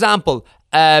 for example,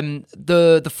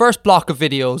 the first block of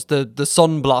videos, the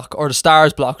sun block, or the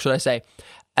stars block, should I say,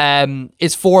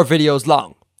 is 4 videos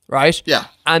long, right? Yeah.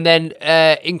 And then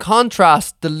in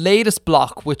contrast, the latest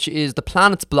block, which is the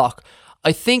planets block,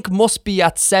 I think must be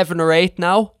at 7 or 8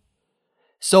 now.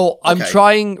 So I'm Okay.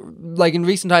 trying, like in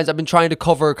recent times, I've been trying to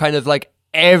cover kind of like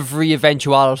every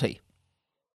eventuality,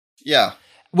 Yeah.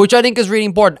 which I think is really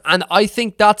important. And I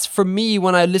think that's, for me,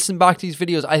 when I listen back to these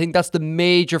videos, I think that's the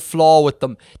major flaw with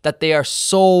them, that they are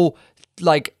so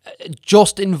like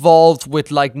just involved with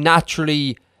like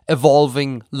naturally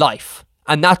evolving life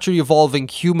and naturally evolving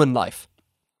human life.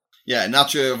 Yeah,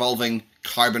 naturally evolving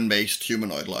carbon-based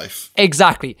humanoid life.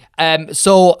 Exactly.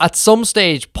 So at some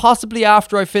stage, possibly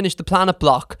after I finish the planet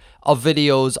block of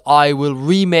videos, I will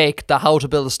remake the How to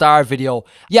Build a Star video.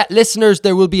 Yeah, listeners,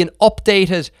 there will be an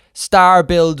updated star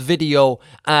build video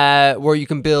where you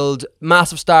can build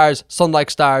massive stars,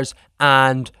 sun-like stars,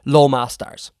 and low-mass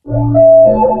stars.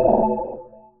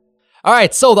 All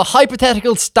right, so the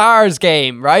hypothetical stars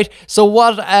game, right? So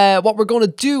what we're going to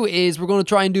do is we're going to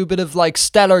try and do a bit of like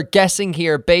stellar guessing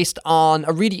here based on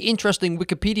a really interesting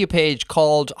Wikipedia page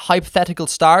called Hypothetical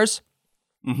Stars,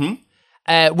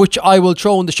 which I will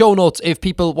throw in the show notes if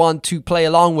people want to play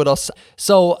along with us.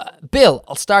 So, Bill,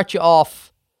 I'll start you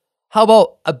off. How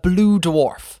about a blue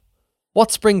dwarf?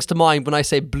 What springs to mind when I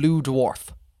say blue dwarf?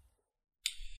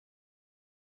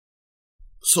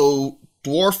 So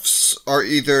dwarfs are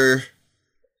either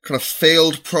kind of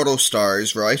failed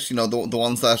protostars, right? You know, the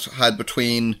ones that had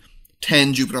between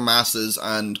 10 Jupiter masses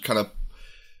and kind of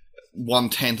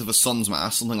 1/10 of a sun's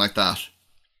mass, something like that.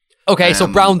 Okay, so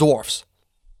brown dwarfs.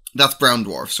 That's brown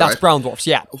dwarfs, That's right? brown dwarfs,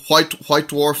 yeah. White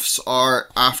dwarfs are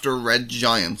after red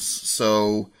giants.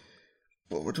 So,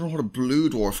 but I don't know what a blue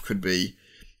dwarf could be.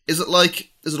 Is it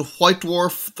a white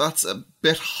dwarf that's a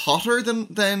bit hotter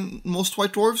than most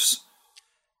white dwarfs?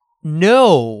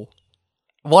 No.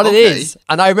 What it Okay. is,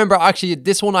 and I remember actually,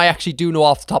 this one I actually do know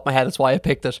off the top of my head, that's why I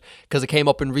picked it, because it came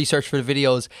up in research for the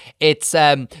videos. It's,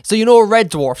 so you know a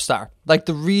red dwarf star, like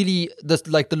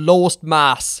the lowest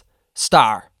mass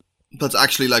star. That's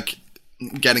actually like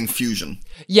getting fusion.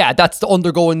 Yeah, that's the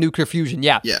undergoing nuclear fusion,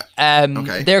 yeah. Yeah.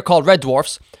 Okay. They're called red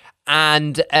dwarfs,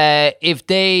 and if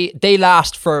they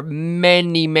last for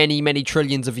many, many, many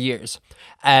trillions of years.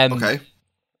 Okay.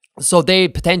 So they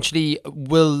potentially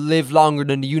will live longer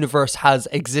than the universe has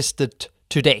existed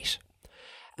to date.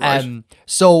 Right.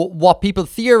 So what people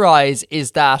theorize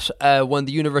is that when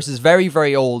the universe is very,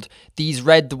 very old, these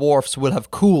red dwarfs will have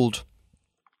cooled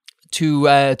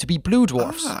to be blue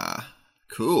dwarfs. Ah,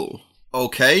 cool.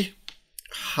 Okay.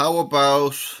 How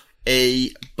about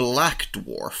a black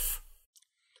dwarf?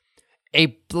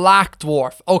 A black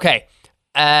dwarf. Okay.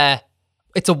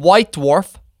 It's a white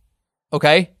dwarf.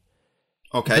 Okay.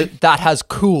 Okay. That has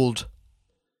cooled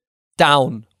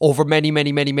down over many,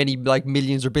 many, many, many, like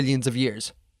millions or billions of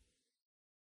years.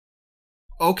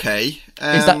 Okay.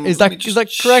 Is let me that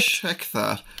just correct? Check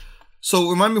that. So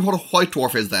remind me what a white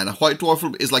dwarf is then. A white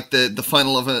dwarf is like the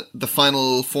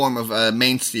final form of a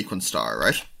main sequence star,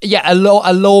 right? Yeah, a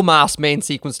low mass main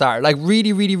sequence star. Like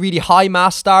really, really, really high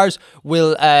mass stars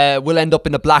will end up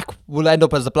as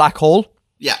a black hole,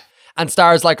 Yeah. and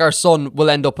stars like our sun will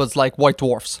end up as like white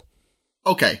dwarfs.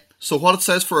 Okay. So what it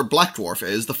says for a black dwarf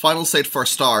is the final state for a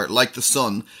star, like the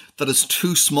sun, that is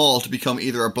too small to become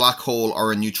either a black hole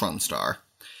or a neutron star.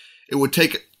 It would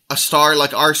take a star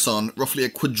like our sun roughly a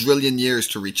quadrillion years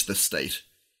to reach this state.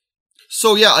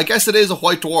 So yeah, I guess it is a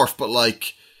white dwarf, but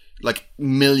like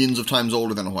millions of times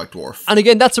older than a white dwarf. And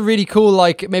again, that's a really cool,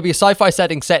 like maybe a sci-fi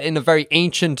setting set in a very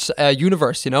ancient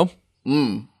universe, you know?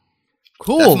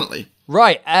 Cool. Definitely.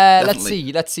 Right.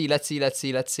 Definitely.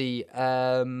 Let's see.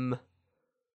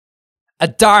 A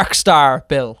dark star,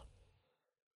 Bill.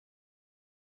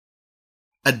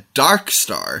 A dark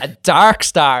star. A dark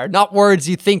star. Not words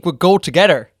you think would go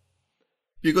together.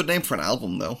 Be a good name for an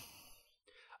album, though.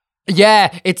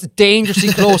 Yeah, it's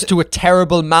dangerously close to a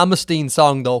terrible Malmsteen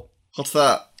song, though. What's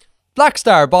that? Black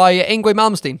Star by Yngwie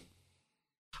Malmsteen.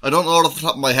 I don't know it off the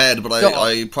top of my head, but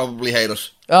I probably hate it.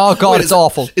 Oh God, Wait, it's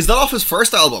awful. Is that off his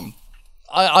first album?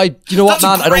 You know what, That's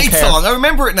man? a I don't great care. song. I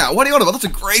remember it now. What are you on about? That's a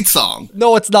great song.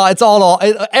 No, it's not. It's all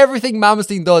everything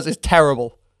Malmsteen does is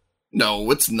terrible.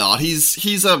 No, it's not.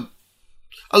 He's a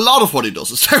lot of what he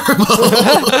does is terrible.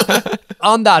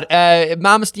 On that,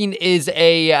 Malmsteen is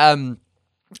a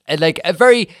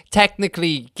very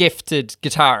technically gifted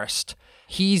guitarist.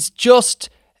 He's just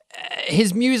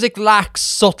his music lacks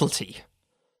subtlety,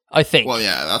 I think. Well,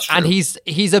 yeah, that's true. And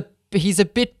he's a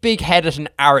bit big-headed and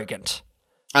arrogant.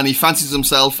 And he fancies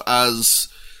himself as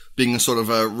being a sort of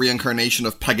a reincarnation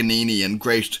of Paganini and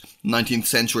great 19th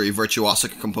century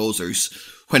virtuosic composers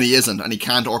when he isn't, and he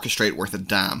can't orchestrate worth a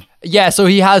damn. Yeah, so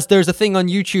there's a thing on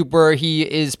YouTube where he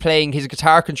is playing his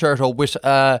guitar concerto with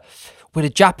a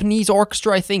Japanese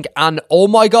orchestra, I think, and oh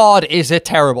my god, is it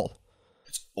terrible.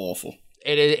 It's awful.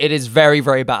 It is very,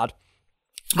 very bad.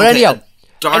 But Okay,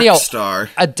 anyhow, Star.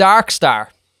 a Dark Star.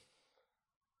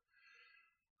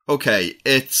 Okay,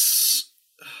 is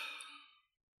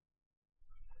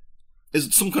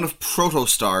it some kind of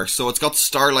proto-star? So it's got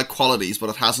star-like qualities, but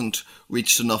it hasn't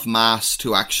reached enough mass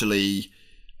to actually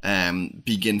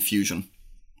begin fusion.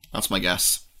 That's my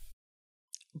guess.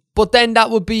 But then that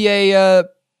would be a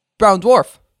brown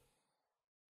dwarf.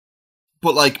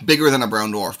 But like bigger than a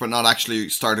brown dwarf, but not actually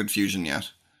started fusion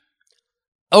yet.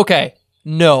 Okay,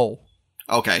 no.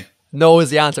 Okay. No is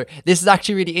the answer. This is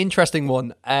actually a really interesting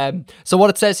one. So what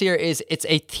it says here is it's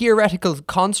a theoretical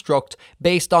construct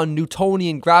based on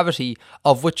Newtonian gravity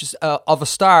of a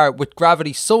star with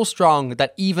gravity so strong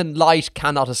that even light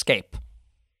cannot escape.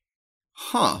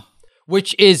 Huh.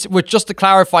 Which just to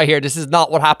clarify here, this is not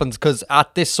what happens, because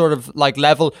at this sort of like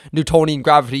level, Newtonian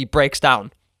gravity breaks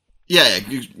down. Yeah.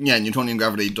 Newtonian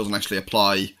gravity doesn't actually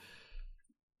apply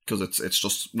because it's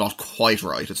just not quite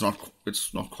right. It's not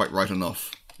quite right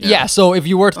enough. Yeah, so if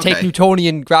you were to take Okay.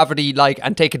 Newtonian gravity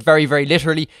and take it very, very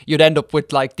literally, you'd end up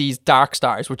with like these dark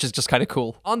stars, which is just kind of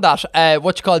cool. On that,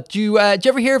 do you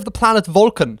ever hear of the planet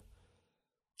Vulcan?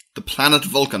 The planet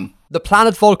Vulcan. The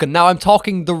planet Vulcan. Now I'm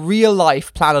talking the real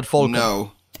life planet Vulcan.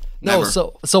 No. No, Never.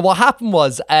 so what happened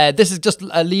was, this is just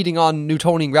leading on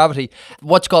Newtonian gravity.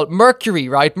 Mercury,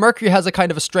 right? Mercury has a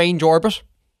kind of a strange orbit.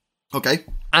 Okay.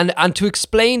 And to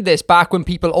explain this, back when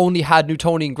people only had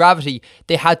Newtonian gravity,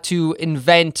 they had to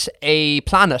invent a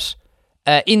planet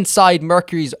inside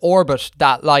Mercury's orbit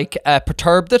that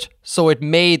perturbed it, so it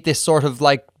made this sort of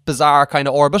like bizarre kind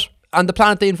of orbit. And the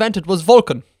planet they invented was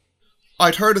Vulcan.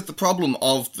 I'd heard of the problem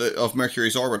of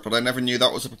Mercury's orbit, but I never knew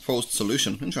that was a proposed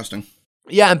solution. Interesting.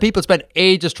 Yeah, and people spent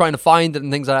ages trying to find it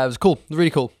and things like that. It was cool,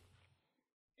 really cool.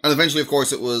 And eventually, of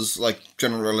course, it was like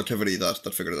general relativity that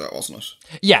figured it out, wasn't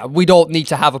it? Yeah, we don't need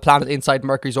to have a planet inside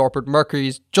Mercury's orbit.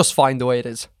 Mercury's just fine the way it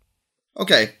is.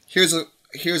 Okay, here's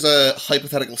a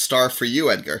hypothetical star for you,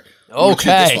 Edgar. I'm gonna choose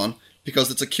Okay. this one because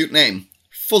it's a cute name.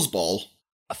 Fuzzball.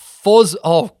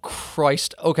 Oh,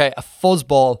 Christ. Okay, a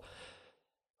fuzzball.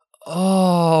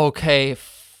 Oh, okay.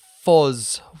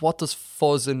 Fuzz. What does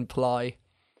fuzz imply?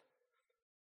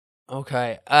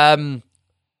 Okay.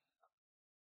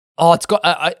 Oh, it's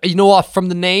got. You know what? From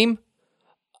the name,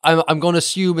 I'm going to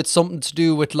assume it's something to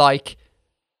do with like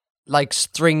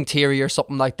string theory or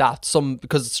something like that.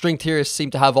 Because string theorists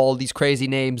seem to have all these crazy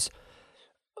names.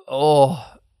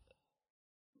 Oh,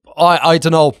 I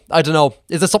don't know.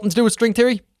 Is there something to do with string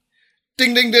theory?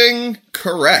 Ding, ding, ding.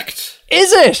 Correct.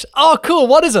 Is it? Oh, cool.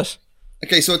 What is it?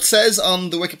 Okay, so it says on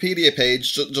the Wikipedia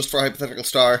page, just for a hypothetical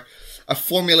star, a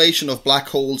formulation of black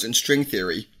holes in string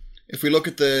theory. If we look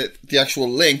at the actual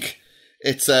link,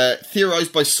 it's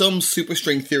theorized by some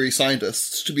superstring theory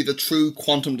scientists to be the true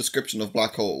quantum description of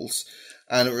black holes,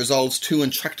 and it resolves two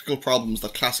intractable problems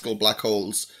that classical black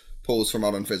holes pose for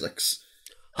modern physics.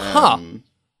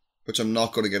 Which I'm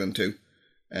not going to get into.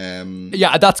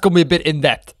 Yeah, that's going to be a bit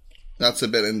in-depth. That's a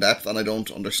bit in-depth, and I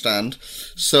don't understand.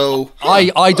 So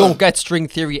I don't get string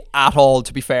theory at all,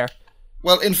 to be fair.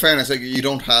 Well, in fairness, you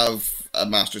don't have a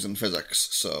master's in physics,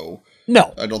 so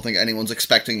No. I don't think anyone's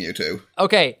expecting you to.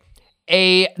 Okay.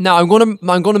 Now I'm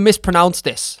gonna mispronounce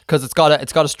this because it's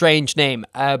got a strange name.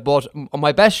 But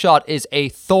my best shot is a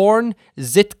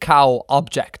Thorn-Zitkau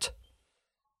object.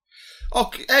 Oh,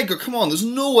 Edgar, come on! There's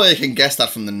no way I can guess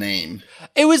that from the name.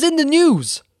 It was in the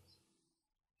news.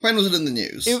 When was it in the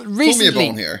news? Recently. Throw me a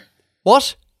bone here.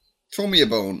 What? Throw me a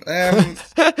bone.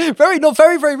 Very,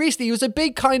 very recently. It was a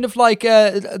big kind of like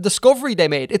discovery they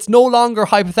made. It's no longer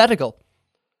hypothetical.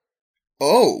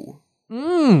 Oh.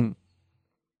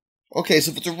 Okay,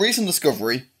 so if it's a recent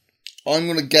discovery, I'm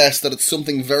going to guess that it's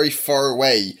something very far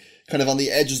away, kind of on the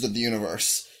edges of the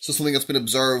universe. So something that's been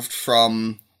observed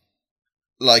from,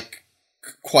 like,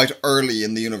 quite early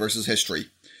in the universe's history.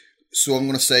 So I'm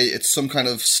going to say it's some kind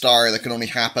of star that can only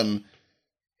happen,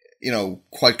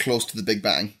 quite close to the Big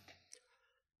Bang.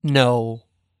 No.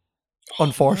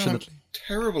 Unfortunately. Man, I'm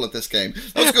terrible at this game.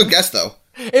 That was a good guess, though.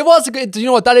 It was a good. You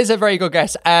know what? That is a very good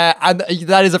guess, and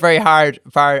that is a very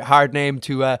hard name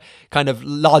to kind of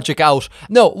logic out.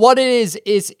 No, what it is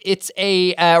it's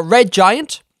a red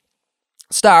giant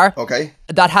star. Okay.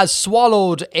 That has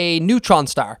swallowed a neutron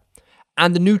star,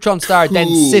 and the neutron star then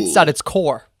Cool. sits at its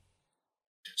core.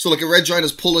 So, like, a red giant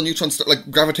has pulled a neutron star, like,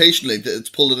 gravitationally, it's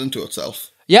pulled it into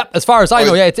itself. Yep, as far as I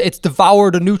know, yeah, it's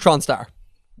devoured a neutron star.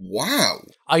 Wow.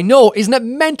 I know, isn't it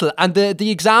mental? And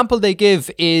the example they give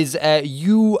is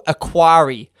U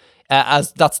Aquari,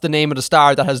 as that's the name of the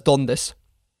star that has done this.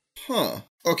 Huh.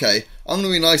 Okay, I'm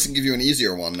going to be nice and give you an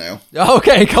easier one now.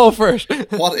 Okay, go for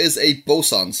it. What is a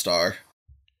boson star?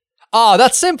 Oh,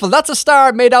 that's simple. That's a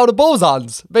star made out of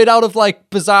bosons, made out of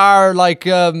like bizarre, like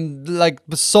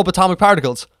subatomic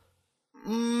particles.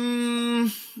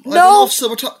 I don't know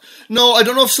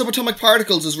if subatomic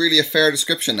particles is really a fair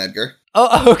description, Edgar.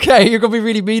 Oh, okay. You're gonna be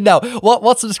really mean now.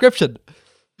 What's the description?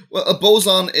 Well, a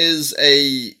boson is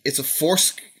it's a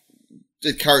force.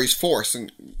 It carries force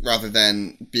rather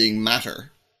than being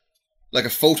matter. Like a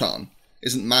photon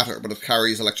isn't matter, but it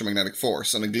carries electromagnetic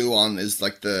force, and a gluon is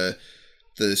like the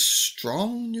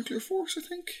strong nuclear force, I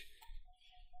think.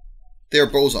 They're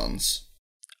bosons.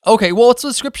 Okay, well, what's the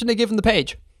description they give in the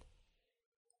page?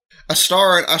 A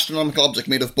star, an astronomical object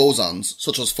made of bosons,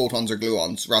 such as photons or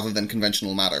gluons, rather than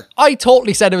conventional matter. I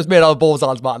totally said it was made out of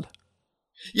bosons, man.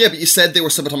 Yeah, but you said they were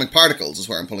subatomic particles, is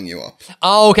where I'm pulling you up.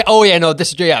 Oh, okay. Oh, yeah, no,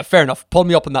 this is, yeah, fair enough. Pull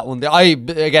me up on that one.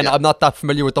 I'm not that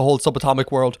familiar with the whole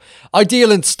subatomic world. I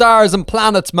deal in stars and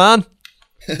planets, man.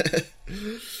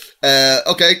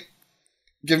 Okay.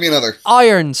 Give me another.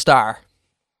 Iron star.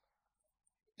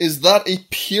 Is that a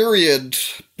period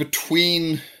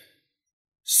between,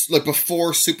 like,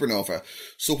 before supernova?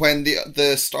 So when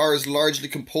the star is largely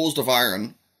composed of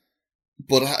iron,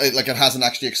 but like it hasn't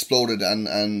actually exploded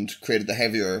and created the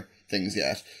heavier things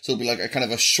yet. So it'll be like a kind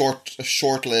of a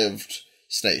short-lived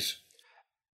state.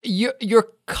 You're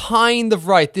kind of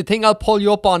right. The thing I'll pull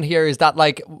you up on here is that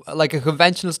like a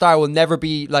conventional star will never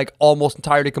be like almost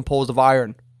entirely composed of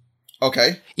iron.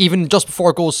 Okay. Even just before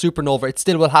it goes supernova, it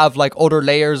still will have like other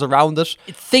layers around it.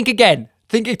 Think again.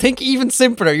 Think even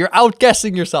simpler. You're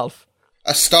outguessing yourself.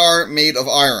 A star made of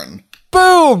iron.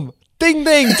 Boom! Ding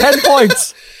ding, 10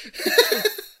 points.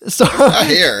 So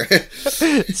here.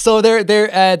 So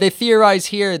they theorize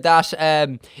here that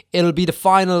it'll be the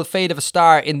final fate of a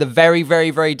star in the very,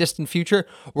 very, very distant future,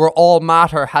 where all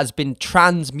matter has been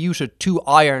transmuted to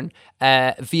iron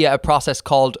via a process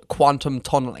called quantum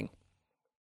tunneling.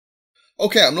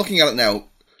 Okay, I'm looking at it now.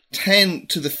 10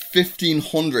 to the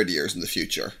 1500 years in the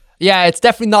future. Yeah, it's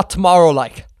definitely not tomorrow,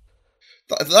 like.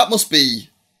 That must be...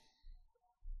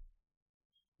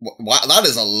 Wow, that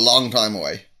is a long time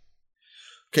away.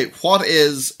 Okay, what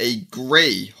is a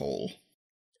grey hole?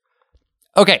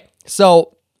 Okay,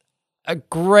 so a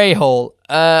grey hole.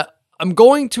 I'm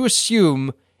going to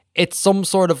assume it's some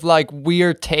sort of like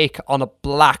weird take on a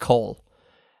black hole.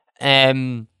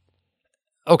 Okay,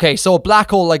 so a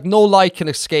black hole, like no light can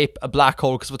escape a black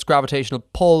hole because of its gravitational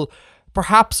pull.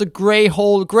 Perhaps a grey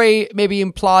hole. Grey maybe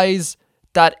implies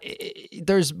that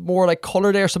there's more like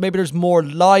colour there, so maybe there's more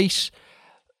light.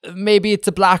 Maybe it's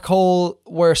a black hole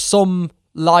where some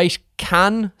light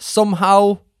can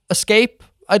somehow escape.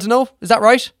 I don't know. Is that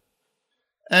right?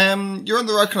 You're in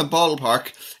the right kind of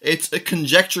ballpark. It's a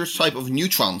conjecture type of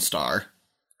neutron star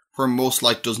where most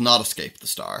light does not escape the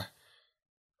star.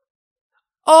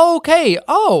 Okay.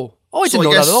 Oh, I didn't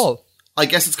know that at all. I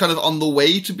guess it's kind of on the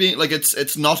way to being, like,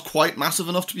 it's not quite massive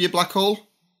enough to be a black hole.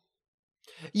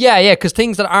 Yeah, because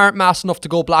things that aren't mass enough to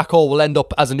go black hole will end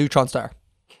up as a neutron star.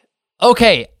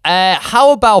 Okay,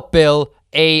 how about, Bill,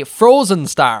 a frozen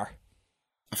star?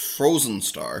 A frozen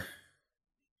star?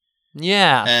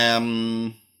 Yeah.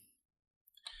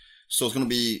 So it's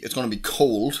gonna be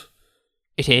cold.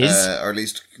 It is. Or at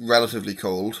least relatively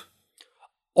cold.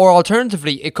 Or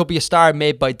alternatively, it could be a star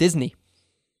made by Disney.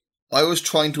 I was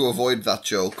trying to avoid that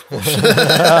joke.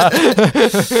 I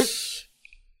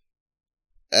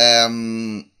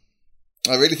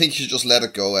really think you should just let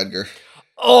it go, Edgar.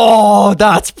 Oh,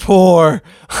 that's poor.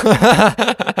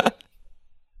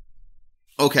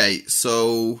 Okay,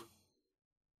 so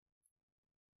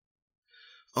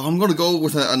I'm going to go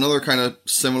with another kind of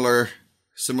similar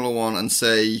one and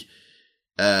say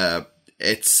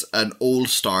it's an old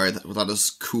star that has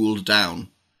cooled down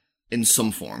in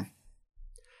some form.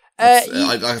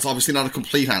 It's obviously not a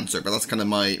complete answer, but that's kind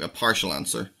of a partial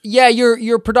answer. Yeah,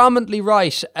 you're predominantly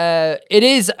right. It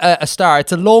is a star.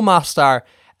 It's a low mass star.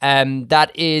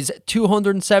 That is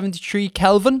 273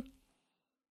 Kelvin.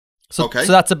 So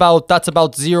that's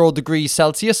about 0 degrees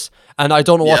Celsius, and I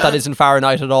don't know what that is in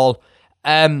Fahrenheit at all.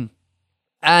 And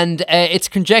it's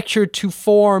conjectured to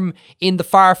form in the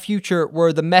far future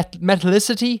where the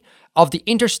metallicity of the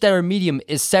interstellar medium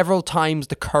is several times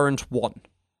the current one.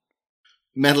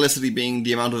 Metallicity being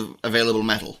the amount of available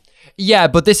metal. Yeah,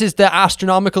 but this is the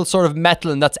astronomical sort of metal,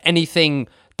 and that's anything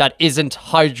that isn't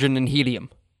hydrogen and helium.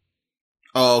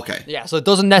 Oh, okay. Yeah, so it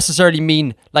doesn't necessarily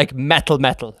mean like metal,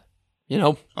 you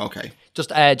know? Okay.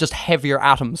 Just heavier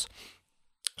atoms.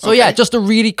 So yeah, just a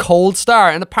really cold star.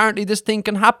 And apparently this thing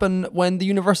can happen when the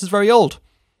universe is very old.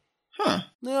 Huh.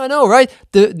 Yeah, I know, right?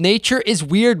 The nature is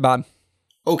weird, man.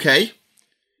 Okay.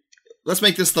 Let's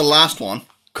make this the last one.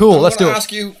 Cool, I'm let's do going it. to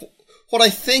ask you what I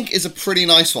think is a pretty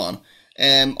nice one.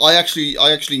 I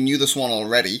actually knew this one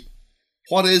already.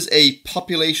 What is a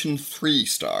population 3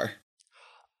 star?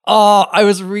 Oh, I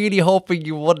was really hoping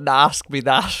you wouldn't ask me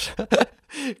that.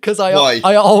 Because Why?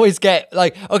 I always get,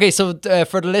 like, okay, so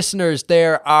for the listeners,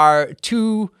 there are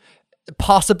 2,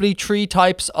 possibly 3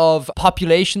 types of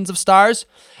populations of stars.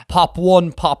 Pop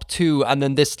 1, Pop 2, and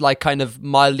then this, like, kind of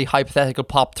mildly hypothetical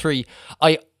Pop 3.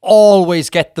 I always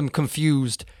get them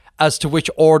confused as to which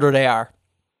order they are.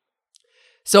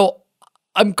 So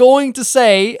I'm going to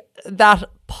say that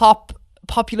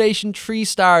population 3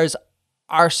 stars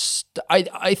are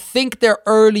I think they're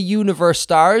early universe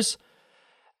stars,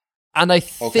 and I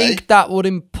think that would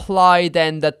imply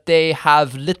then that they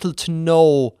have little to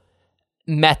no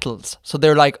metals, so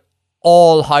they're like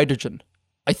all hydrogen,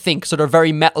 I think. So they're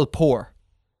very metal poor.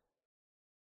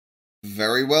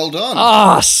 Very well done.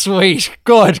 Ah, sweet,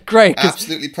 good, great,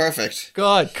 Absolutely perfect.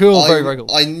 good, cool, very, very cool.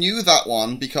 I knew that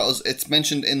one because it's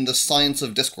mentioned in the Science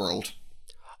of Discworld.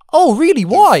 Oh, really?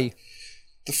 Why?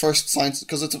 The first science,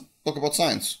 because it's a book about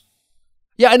science.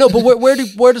 Yeah, I know, but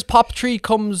where does Pop 3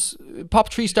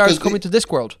 stars come into this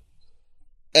world?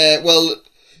 Well,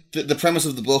 the premise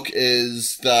of the book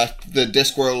is that the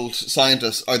Discworld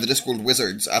scientists, or the Discworld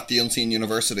wizards at the Unseen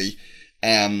University,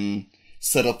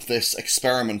 set up this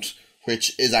experiment,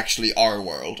 which is actually our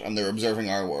world, and they're observing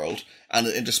our world, and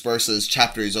it intersperses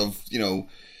chapters of,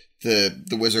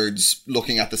 the wizards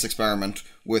looking at this experiment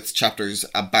with chapters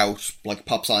about, like,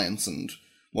 pop science, and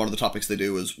one of the topics they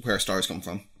do is where stars come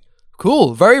from.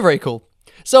 Cool, very, very cool.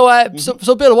 So,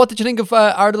 so Bill, what did you think of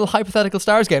our little hypothetical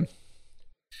stars game?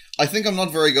 I think I'm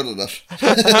not very good at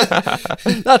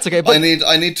it. That's okay. But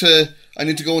I need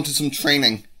to go into some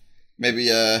training. Maybe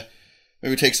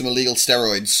take some illegal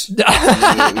steroids.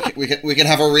 we can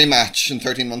have a rematch in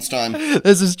 13 months' time.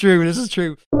 This is true. This is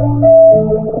true.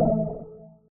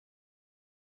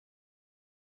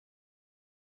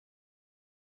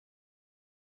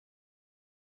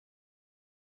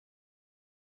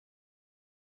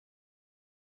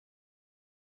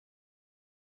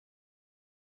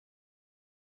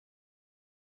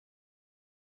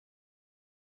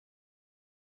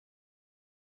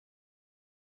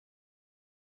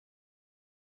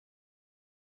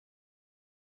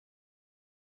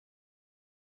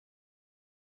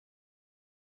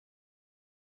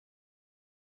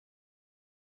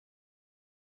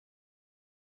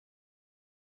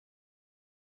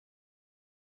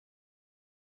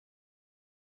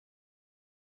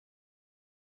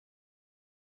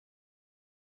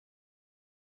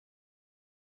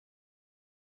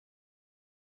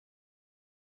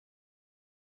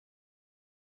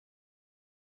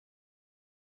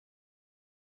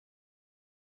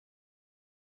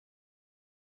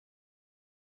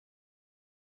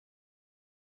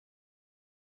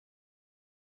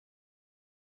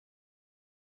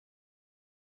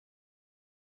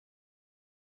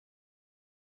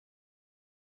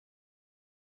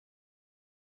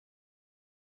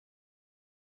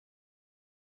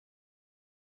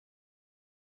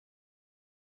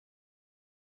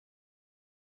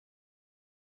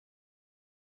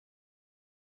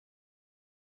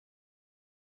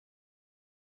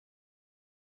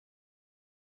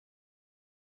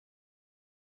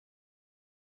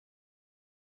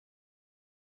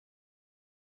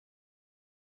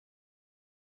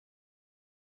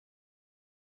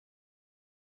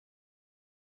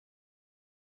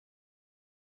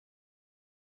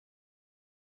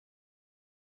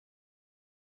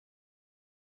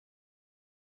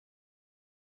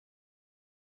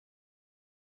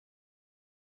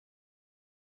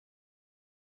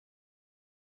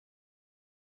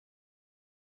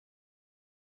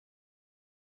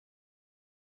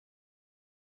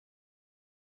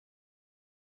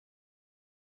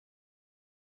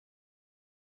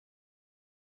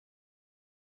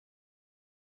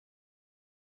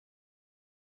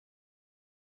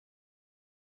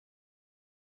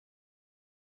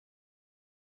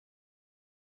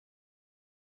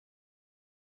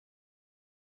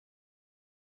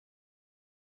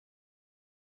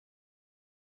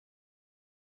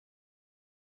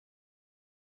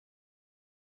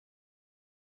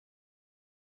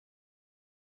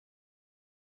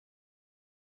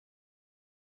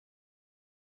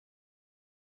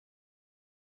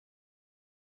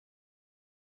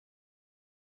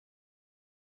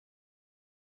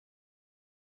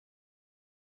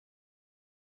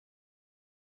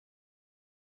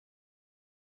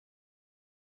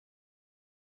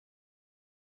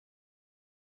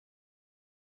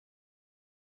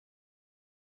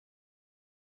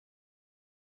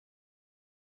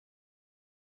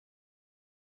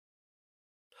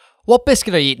 What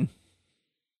biscuit are you eating?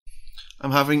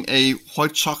 I'm having a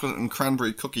white chocolate and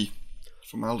cranberry cookie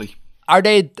from Aldi. Are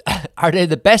they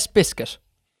the best biscuit?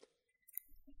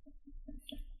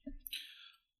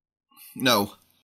 No.